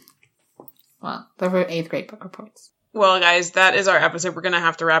school. Well, they were 8th grade book reports. Well, guys, that is our episode. We're going to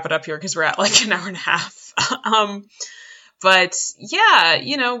have to wrap it up here because we're at like an hour and a half. But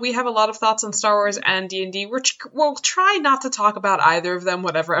yeah, we have a lot of thoughts on Star Wars and D&D. We'll try not to talk about either of them,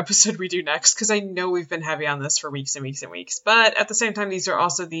 whatever episode we do next, because I know we've been heavy on this for weeks and weeks and weeks. But at the same time, these are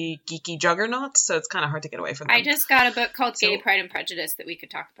also the geeky juggernauts, so it's kind of hard to get away from them. I just got a book called Gay Pride and Prejudice that we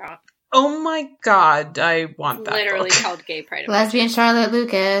could talk about. Oh my god, I want that Literally book. called Gay Pride and Lesbian Prejudice. Charlotte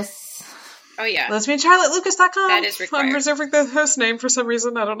Lucas. Oh yeah. LesbianCharlotteLucas.com. That is required. I'm reserving the host name for some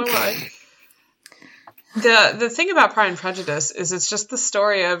reason. I don't know why. The thing about Pride and Prejudice is it's just the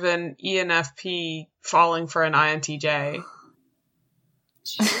story of an ENFP falling for an INTJ.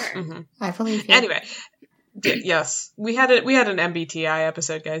 Sure. Mm-hmm. I believe you. Anyway, yes, we had an MBTI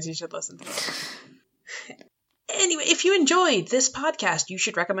episode, guys. You should listen to it. Anyway, if you enjoyed this podcast, you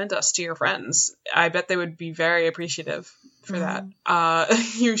should recommend us to your friends. I bet they would be very appreciative. for that.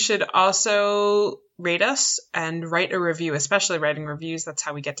 You should also rate us and write a review, especially writing reviews. That's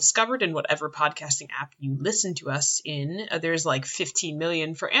how we get discovered in whatever podcasting app you listen to us in. There's like 15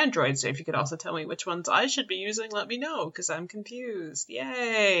 million for Android, so if you could also tell me which ones I should be using, let me know, because I'm confused.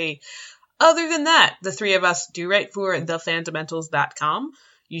 Yay! Other than that, the three of us do write for thefandamentals.com.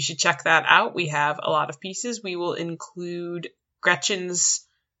 You should check that out. We have a lot of pieces. We will include Gretchen's,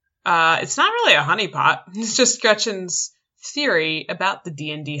 it's not really a honeypot, it's just Gretchen's theory about the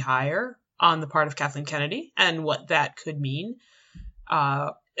D&D hire on the part of Kathleen Kennedy and what that could mean.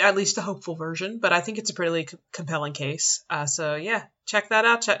 At least a hopeful version, but I think it's a pretty compelling case. So yeah, check that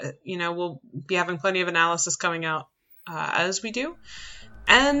out. We'll be having plenty of analysis coming out as we do.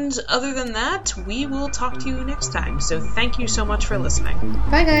 And other than that, we will talk to you next time. So thank you so much for listening.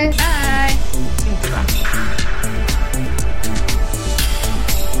 Bye, guys. Bye.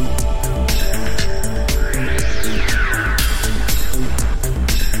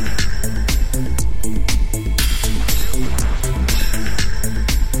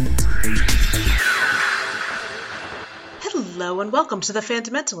 Hello and welcome to The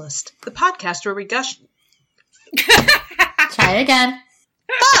Fundamentalist, the podcast where we gush... Try it again.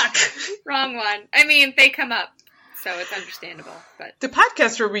 Fuck! Wrong one. I mean, they come up, so it's understandable. But the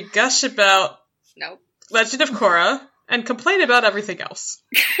podcast where we gush about Legend of Korra and complain about everything else.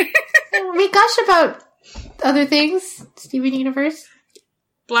 We gush about other things. Steven Universe.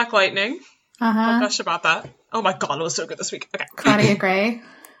 Black Lightning. I'll gush about that. Oh my god, it was so good this week. Okay. Claudia Gray.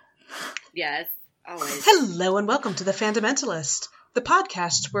 Yes, always. Hello and welcome to The Fundamentalist, the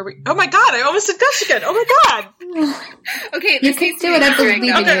podcast where we... Oh my god, I almost said gush again. Oh my god. Okay, you can do it. I believe in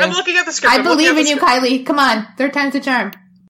you. I'm looking at the script. I believe in you, Kylie. Come on. Third time's a charm.